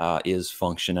is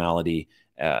functionality.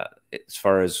 As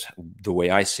far as the way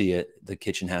I see it, the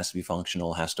kitchen has to be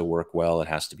functional, has to work well, it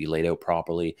has to be laid out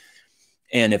properly.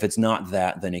 And if it's not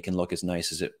that, then it can look as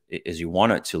nice as you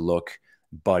want it to look,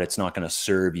 but it's not going to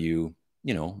serve you,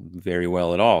 very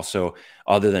well at all. So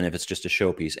other than if it's just a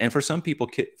showpiece. And for some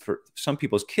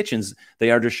people's kitchens,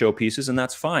 they are just showpieces, and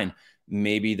that's fine.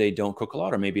 Maybe they don't cook a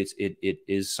lot, or maybe it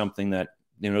is something that,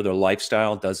 their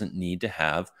lifestyle doesn't need to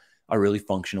have a really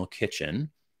functional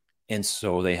kitchen. And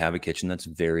so they have a kitchen that's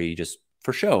very just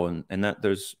for show, and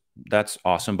that's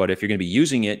awesome. But if you're going to be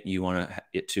using it, you want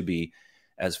it to be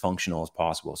as functional as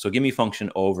possible. So give me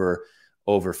function over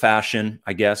fashion,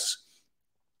 I guess.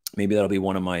 Maybe that'll be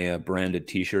one of my branded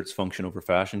T-shirts. Function over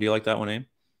fashion. Do you like that one, Abe?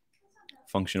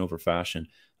 Function over fashion.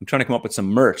 I'm trying to come up with some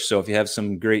merch. So if you have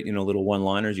some great, little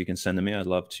one-liners, you can send them to me. I'd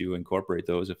love to incorporate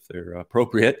those if they're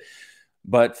appropriate.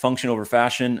 But function over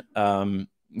fashion.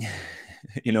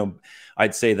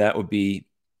 I'd say that would be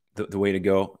the way to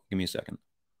go. Give me a second.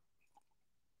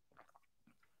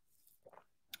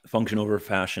 Function over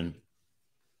fashion.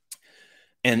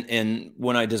 And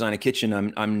when I design a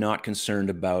kitchen, I'm not concerned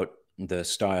about the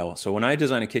style. So when I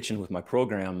design a kitchen with my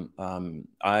program,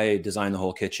 I design the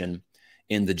whole kitchen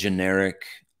in the generic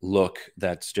look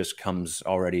that just comes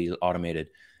already automated.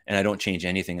 And I don't change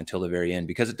anything until the very end,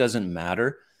 because it doesn't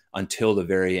matter until the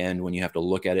very end when you have to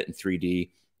look at it in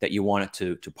 3D that you want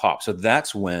it to pop. So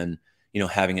that's when,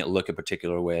 having it look a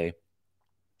particular way,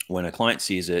 when a client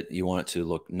sees it, you want it to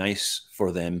look nice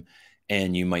for them,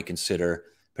 and you might consider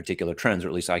particular trends, or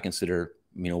at least I consider,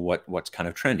 what's kind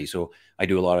of trendy. So I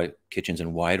do a lot of kitchens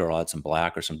in white, or I'll add some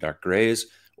black or some dark grays,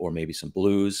 or maybe some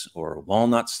blues or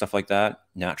walnuts, stuff like that,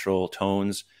 natural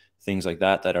tones, things like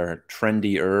that are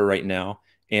trendier right now.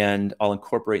 And I'll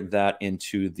incorporate that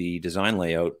into the design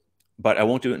layout, but I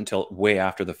won't do it until way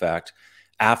after the fact,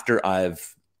 after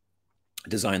I've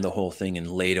designed the whole thing and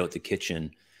laid out the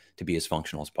kitchen to be as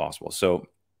functional as possible. So,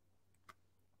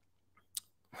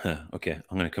 okay,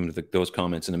 I'm going to come to those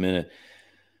comments in a minute.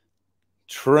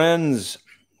 Trends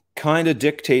kind of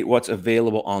dictate what's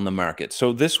available on the market.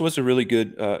 So this was a really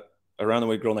good around the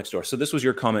way girl next door. So this was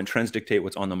your comment: trends dictate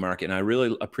what's on the market. And I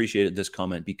really appreciated this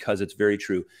comment, because it's very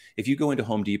true. If you go into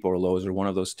Home Depot or Lowe's or one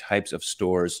of those types of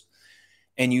stores,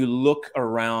 and you look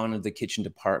around the kitchen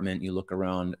department, you look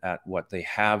around at what they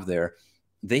have there,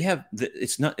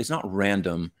 it's not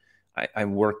random. I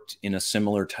worked in a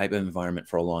similar type of environment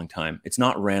for a long time. It's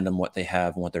not random what they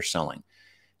have and what they're selling.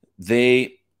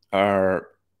 They are,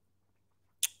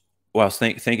 well,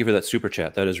 thank you for that super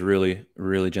chat. That is really,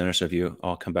 really generous of you.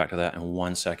 I'll come back to that in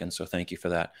 1 second. So thank you for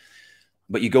that.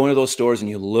 But you go into those stores and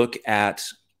you look at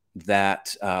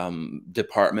that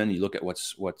department, you look at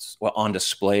what's on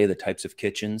display, the types of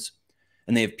kitchens,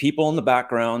 and they have people in the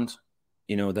background,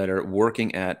 that are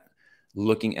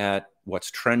looking at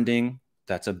what's trending.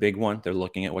 That's a big one. They're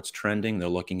looking at what's trending. They're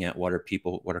looking at what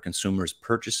are consumers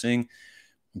purchasing.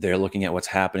 They're looking at what's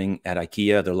happening at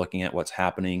IKEA. They're looking at what's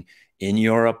happening in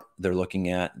Europe. They're looking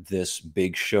at this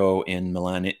big show in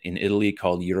Milan, in Italy,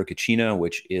 called Eurocucina,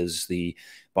 which is the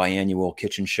biannual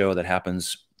kitchen show that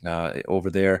happens over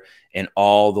there, and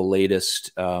all the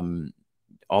latest and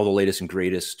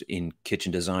greatest in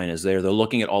kitchen design is there. They're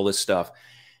looking at all this stuff,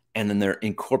 and then they're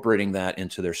incorporating that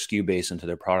into their SKU base, into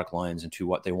their product lines, into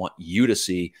what they want you to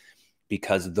see,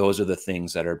 because those are the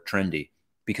things that are trendy.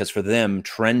 Because for them,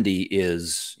 trendy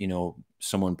is,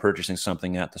 someone purchasing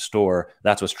something at the store.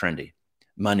 That's what's trendy.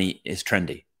 Money is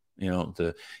trendy. You know,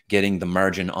 the getting the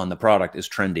margin on the product is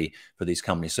trendy for these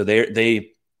companies. So they're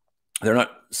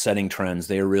not setting trends.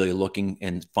 They're really looking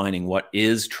and finding what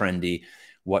is trendy,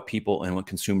 what people and what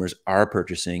consumers are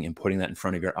purchasing, and putting that in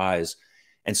front of your eyes.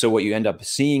 And so what you end up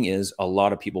seeing is a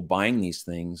lot of people buying these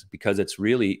things because it's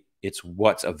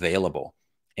what's available.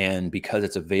 And because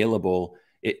it's available,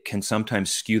 it can sometimes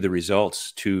skew the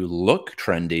results to look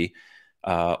trendy,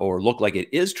 or look like it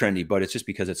is trendy, but it's just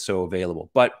because it's so available.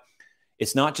 But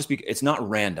it's not just because it's not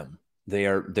random.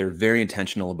 They're very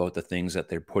intentional about the things that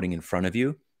they're putting in front of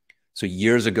you. So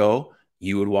years ago,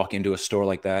 you would walk into a store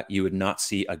like that, you would not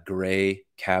see a gray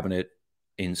cabinet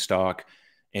in stock,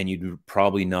 and you'd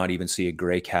probably not even see a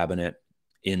gray cabinet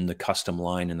in the custom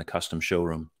line in the custom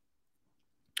showroom.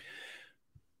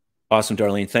 Awesome,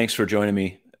 Darlene. Thanks for joining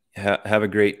me. Have a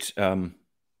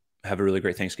really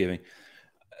great Thanksgiving.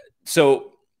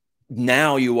 So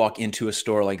now you walk into a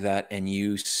store like that and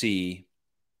you see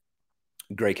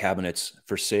gray cabinets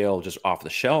for sale just off the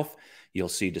shelf. You'll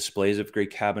see displays of gray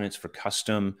cabinets for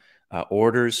custom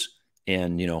orders.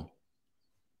 And, you know,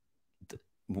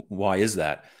 why is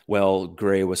that? Well,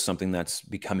 gray was something that's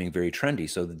becoming very trendy.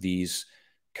 So these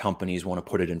companies want to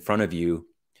put it in front of you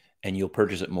and you'll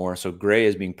purchase it more. So gray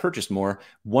is being purchased more.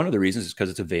 One of the reasons is because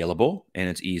it's available and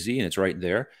it's easy and it's right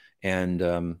there. And,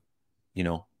 you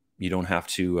know, you don't have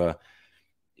to,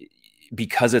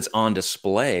 because it's on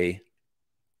display,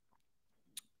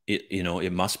 you know,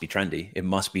 it must be trendy. It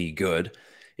must be good.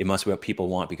 It must be what people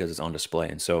want because it's on display.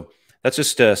 And so that's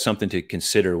just something to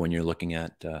consider when you're looking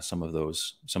at some of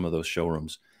those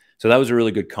showrooms. So that was a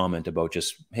really good comment about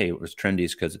just, hey, it was trendy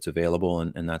because it's available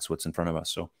and that's what's in front of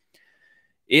us. So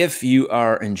if you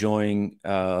are enjoying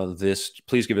this,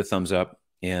 please give it a thumbs up.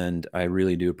 And I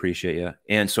really do appreciate you.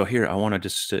 And so here, I want to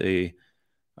just say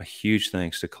a huge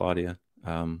thanks to Claudia.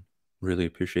 Really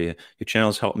appreciate it. Your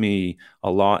channel's helped me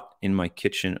a lot in my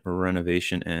kitchen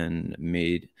renovation and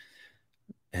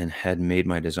had made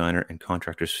my designer and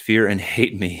contractors fear and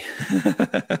hate me.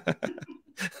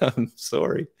 I'm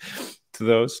sorry to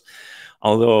those.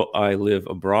 Although I live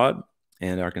abroad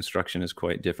and our construction is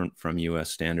quite different from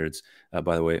US standards.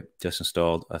 By the way, just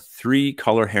installed a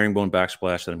 3-color herringbone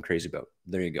backsplash that I'm crazy about.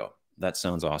 There you go. That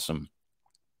sounds awesome.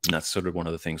 And that's sort of one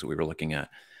of the things that we were looking at.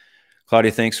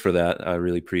 Claudia, thanks for that. I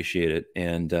really appreciate it.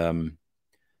 And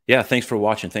yeah, thanks for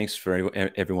watching. Thanks for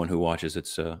everyone who watches.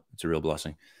 It's a real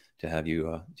blessing to have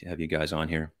you guys on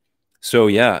here. So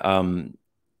yeah,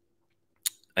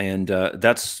 and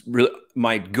that's really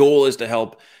my goal, is to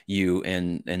help you,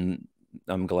 and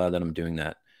I'm glad that I'm doing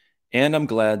that. And I'm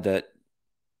glad that,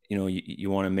 you know, you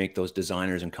want to make those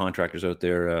designers and contractors out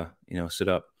there, you know, sit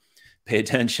up, pay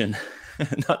attention.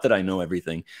 Not that I know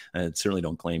everything. I certainly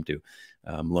don't claim to.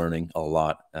 I'm learning a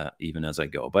lot even as I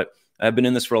go. But I've been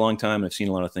in this for a long time. I've seen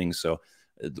a lot of things. So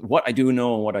what I do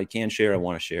know and what I can share, I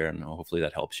want to share. And hopefully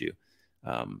that helps you.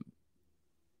 And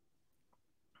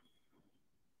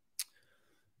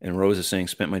Rose is saying,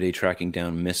 spent my day tracking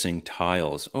down missing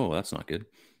tiles. Oh, that's not good.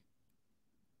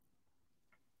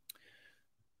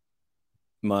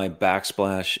 My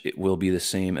backsplash, it will be the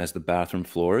same as the bathroom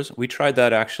floors. We tried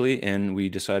that actually, and we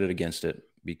decided against it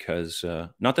because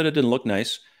not that it didn't look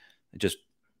nice. It just,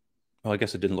 well, I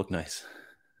guess it didn't look nice.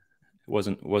 It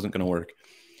wasn't going to work.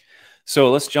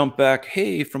 So let's jump back.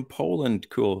 Hey, from Poland.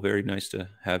 Cool. Very nice to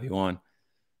have you on.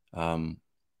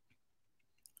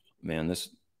 Man, this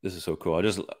is so cool. I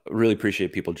just really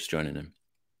appreciate people just joining in.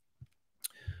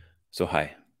 So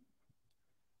hi.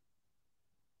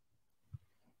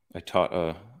 I taught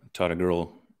a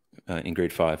girl in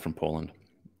grade 5 from Poland.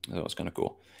 That was kind of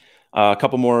cool. Just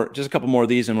a couple more of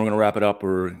these, and we're going to wrap it up.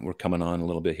 We're coming on a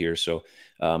little bit here. So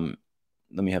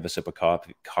let me have a sip of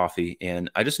coffee. And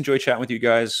I just enjoy chatting with you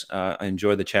guys. I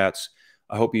enjoy the chats.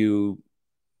 I hope you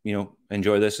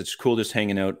enjoy this. It's cool just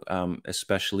hanging out,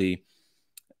 especially.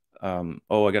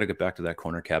 Oh, I got to get back to that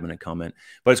corner cabinet comment.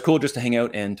 But it's cool just to hang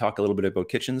out and talk a little bit about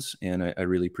kitchens. And I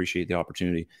really appreciate the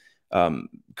opportunity.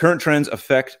 Current trends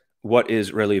affect what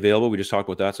is readily available. We just talked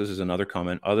about that. So this is another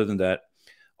comment. Other than that,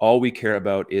 all we care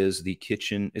about is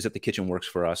that the kitchen works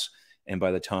for us. And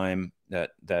by the time that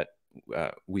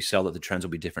we sell it, the trends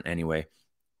will be different anyway.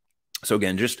 So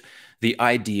again, just the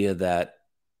idea that,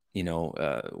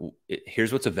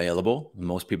 here's what's available.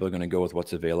 Most people are going to go with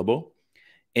what's available.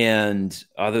 And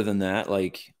other than that,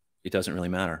 like, it doesn't really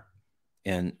matter.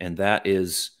 And that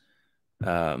is,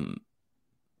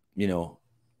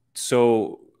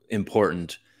 so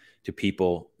important to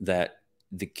people, that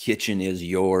the kitchen is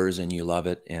yours and you love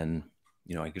it. And,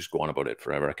 I can just go on about it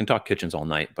forever. I can talk kitchens all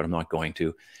night, but I'm not going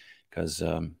to, because,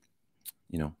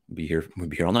 we'll be here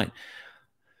all night.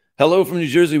 Hello from New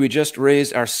Jersey. We just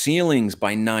raised our ceilings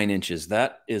by 9 inches.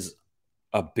 That is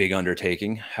a big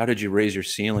undertaking. How did you raise your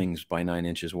ceilings by 9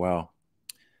 inches? Wow.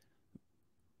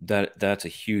 That's a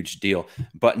huge deal.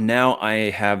 But now I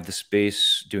have the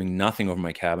space doing nothing over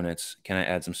my cabinets. Can I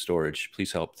add some storage?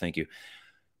 Please help. Thank you.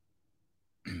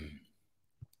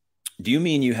 Do you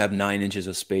mean you have 9 inches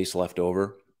of space left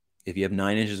over? If you have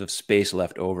 9 inches of space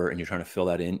left over and you're trying to fill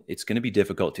that in, it's going to be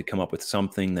difficult to come up with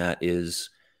something that is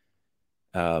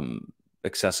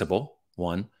accessible,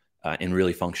 one, and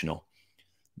really functional.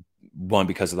 One,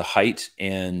 because of the height,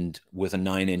 and with a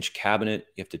 9-inch cabinet,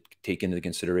 you have to take into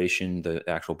consideration the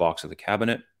actual box of the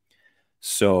cabinet.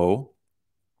 So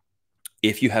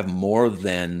if you have more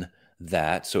than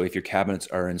that, so if your cabinets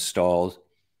are installed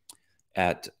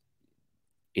at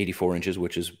 84 inches,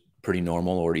 which is pretty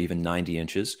normal, or even 90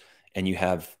 inches, and you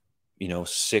have,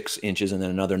 6 inches and then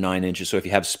another 9 inches. So if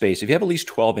you have space, if you have at least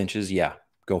 12 inches, yeah,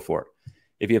 go for it.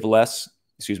 If you have less,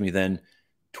 then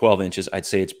 12 inches, I'd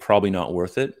say it's probably not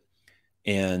worth it.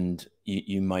 And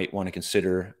you might want to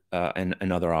consider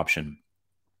another option.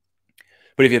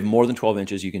 But if you have more than 12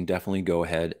 inches, you can definitely go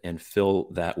ahead and fill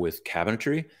that with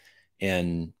cabinetry,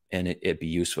 and it'd be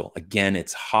useful. Again,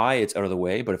 it's high, it's out of the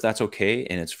way, but if that's okay,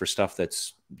 and it's for stuff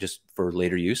that's just for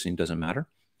later use and doesn't matter,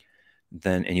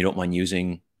 then, and you don't mind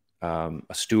using a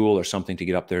stool or something to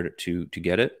get up there to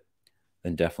get it,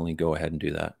 then definitely go ahead and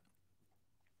do that.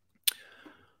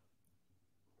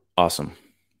 Awesome.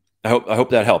 I hope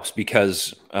that helps,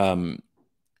 because,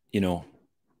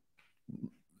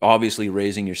 obviously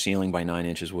raising your ceiling by 9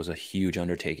 inches was a huge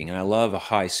undertaking. And I love a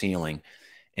high ceiling,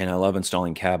 and I love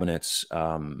installing cabinets,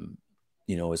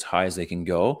 as high as they can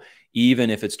go.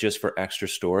 Even if it's just for extra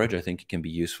storage, I think it can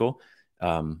be useful.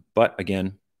 But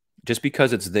again, just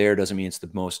because it's there doesn't mean it's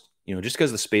the most, just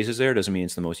because the space is there doesn't mean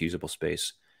it's the most usable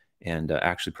space. And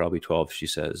actually probably 12, she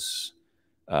says.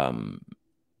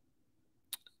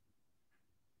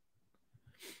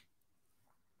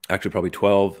 Actually, probably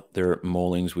 12. They're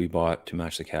moldings we bought to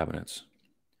match the cabinets.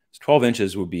 So 12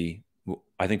 inches would be,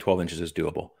 I think 12 inches is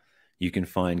doable. You can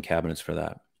find cabinets for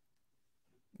that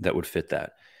would fit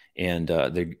that. And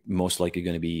they're most likely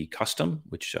going to be custom,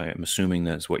 which I'm assuming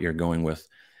that's what you're going with.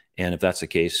 And if that's the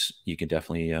case, you can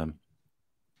definitely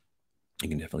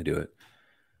do it.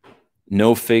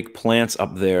 No fake plants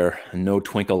up there. No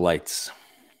twinkle lights.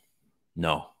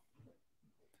 No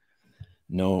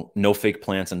fake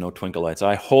plants and no twinkle lights.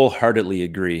 I wholeheartedly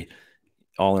agree.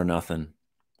 All or nothing.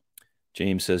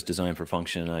 James says design for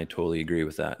function. I totally agree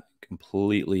with that.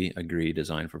 Completely agree,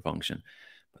 design for function.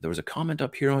 But there was a comment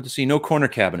up here I want to see. No corner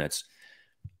cabinets.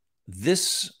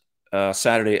 This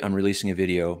Saturday, I'm releasing a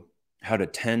video, how to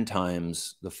 10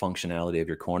 times the functionality of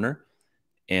your corner.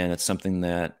 And it's something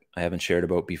that I haven't shared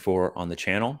about before on the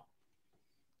channel.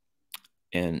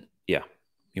 And yeah,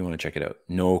 you want to check it out.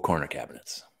 No corner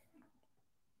cabinets.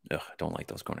 Ugh, I don't like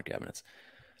those corner cabinets.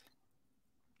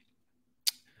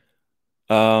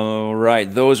 All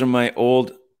right, those are my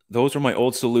old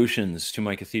solutions to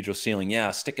my cathedral ceiling. Yeah,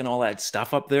 sticking all that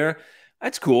stuff up there,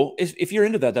 that's cool. If you're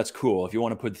into that, that's cool. If you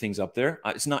want to put things up there,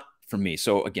 it's not for me.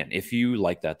 So again, if you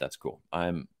like that, that's cool.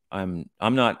 I'm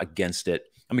not against it.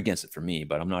 I'm against it for me,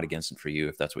 but I'm not against it for you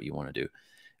if that's what you want to do.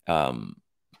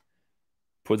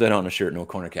 Put that on a shirt. No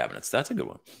corner cabinets. That's a good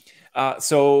one.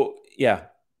 So yeah.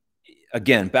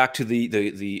 Again, back to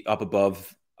the up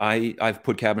above. I've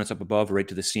put cabinets up above, right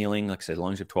to the ceiling. Like I said, as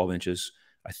long as you have 12 inches,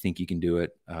 I think you can do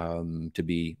it to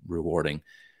be rewarding.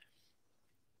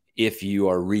 If you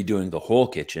are redoing the whole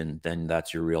kitchen, then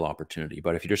that's your real opportunity.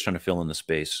 But if you're just trying to fill in the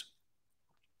space,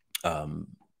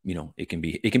 it can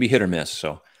be hit or miss.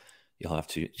 So you'll have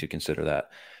to consider that.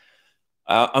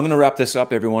 I'm going to wrap this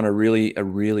up, everyone. I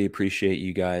really appreciate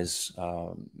you guys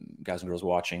and girls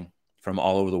watching from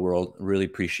all over the world. Really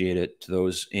appreciate it. To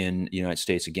those in the United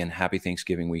States, again, happy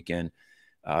Thanksgiving weekend.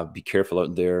 Be careful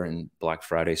out there in Black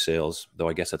Friday sales, though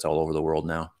I guess that's all over the world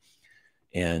now.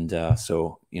 And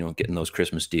so, getting those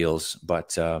Christmas deals,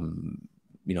 but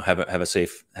have a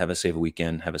safe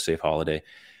weekend, have a safe holiday.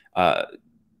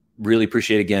 Really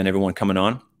appreciate, again, everyone coming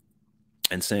on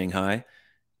and saying hi,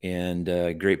 and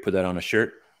great. Put that on a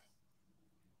shirt.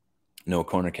 No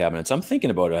corner cabinets. I'm thinking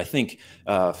about it. I think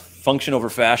function over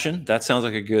fashion. That sounds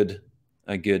like a good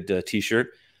t-shirt.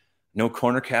 No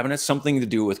corner cabinets. Something to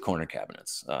do with corner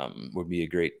cabinets would be a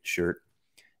great shirt.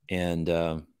 And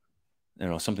I don't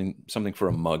know, something for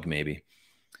a mug maybe.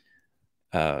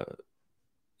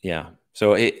 Yeah.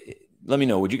 So let me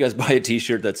know. Would you guys buy a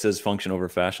t-shirt that says function over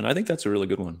fashion? I think that's a really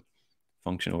good one.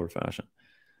 Function over fashion.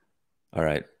 All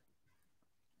right.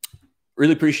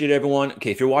 Really appreciate it, everyone.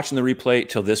 Okay, if you're watching the replay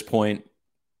till this point,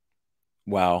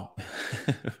 wow.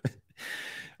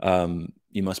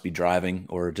 you must be driving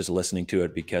or just listening to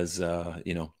it because,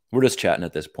 you know, we're just chatting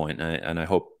at this point. And I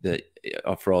hope that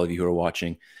for all of you who are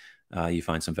watching, you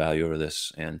find some value over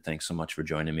this. And thanks so much for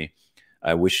joining me.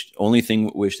 I wish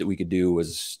that we could do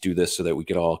was do this so that we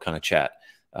could all kind of chat,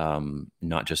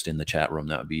 not just in the chat room.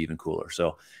 That would be even cooler.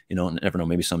 So, you know, never know,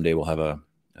 maybe someday we'll have a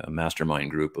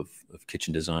mastermind group of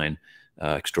kitchen design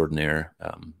extraordinaire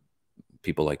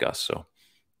people like us. So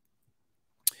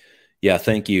yeah,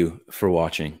 thank you for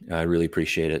watching. I really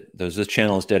appreciate it. This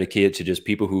channel is dedicated to just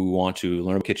people who want to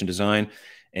learn kitchen design,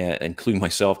 including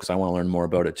myself, because I want to learn more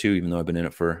about it too, even though I've been in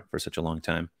it for such a long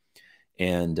time.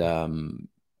 And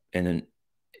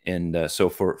so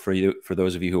for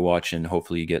those of you who watch, and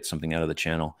hopefully you get something out of the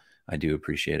channel, I do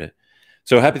appreciate it.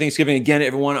 So happy Thanksgiving again,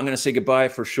 everyone. I'm going to say goodbye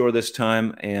for sure this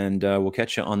time, and we'll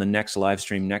catch you on the next live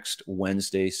stream next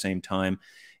Wednesday, same time,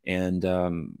 and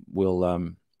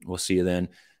we'll see you then.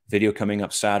 Video coming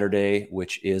up Saturday,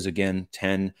 which is again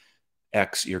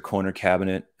 10x your corner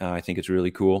cabinet. I think it's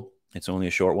really cool. It's only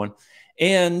a short one.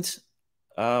 And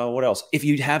what else? If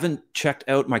you haven't checked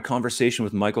out my conversation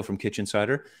with Michael from Kitchen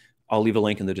Insider, I'll leave a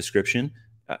link in the description.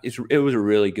 It was a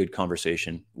really good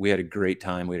conversation. We had a great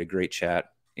time. We had a great chat,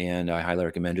 and I highly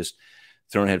recommend just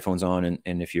throwing headphones on.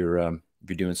 And if you're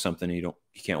doing something and you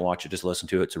can't watch it, just listen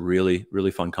to it. It's a really,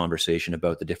 really fun conversation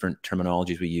about the different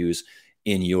terminologies we use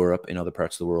in Europe, in other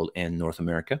parts of the world, and North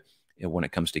America when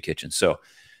it comes to kitchens. So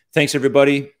thanks,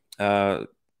 everybody. Have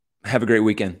a great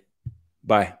weekend.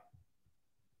 Bye.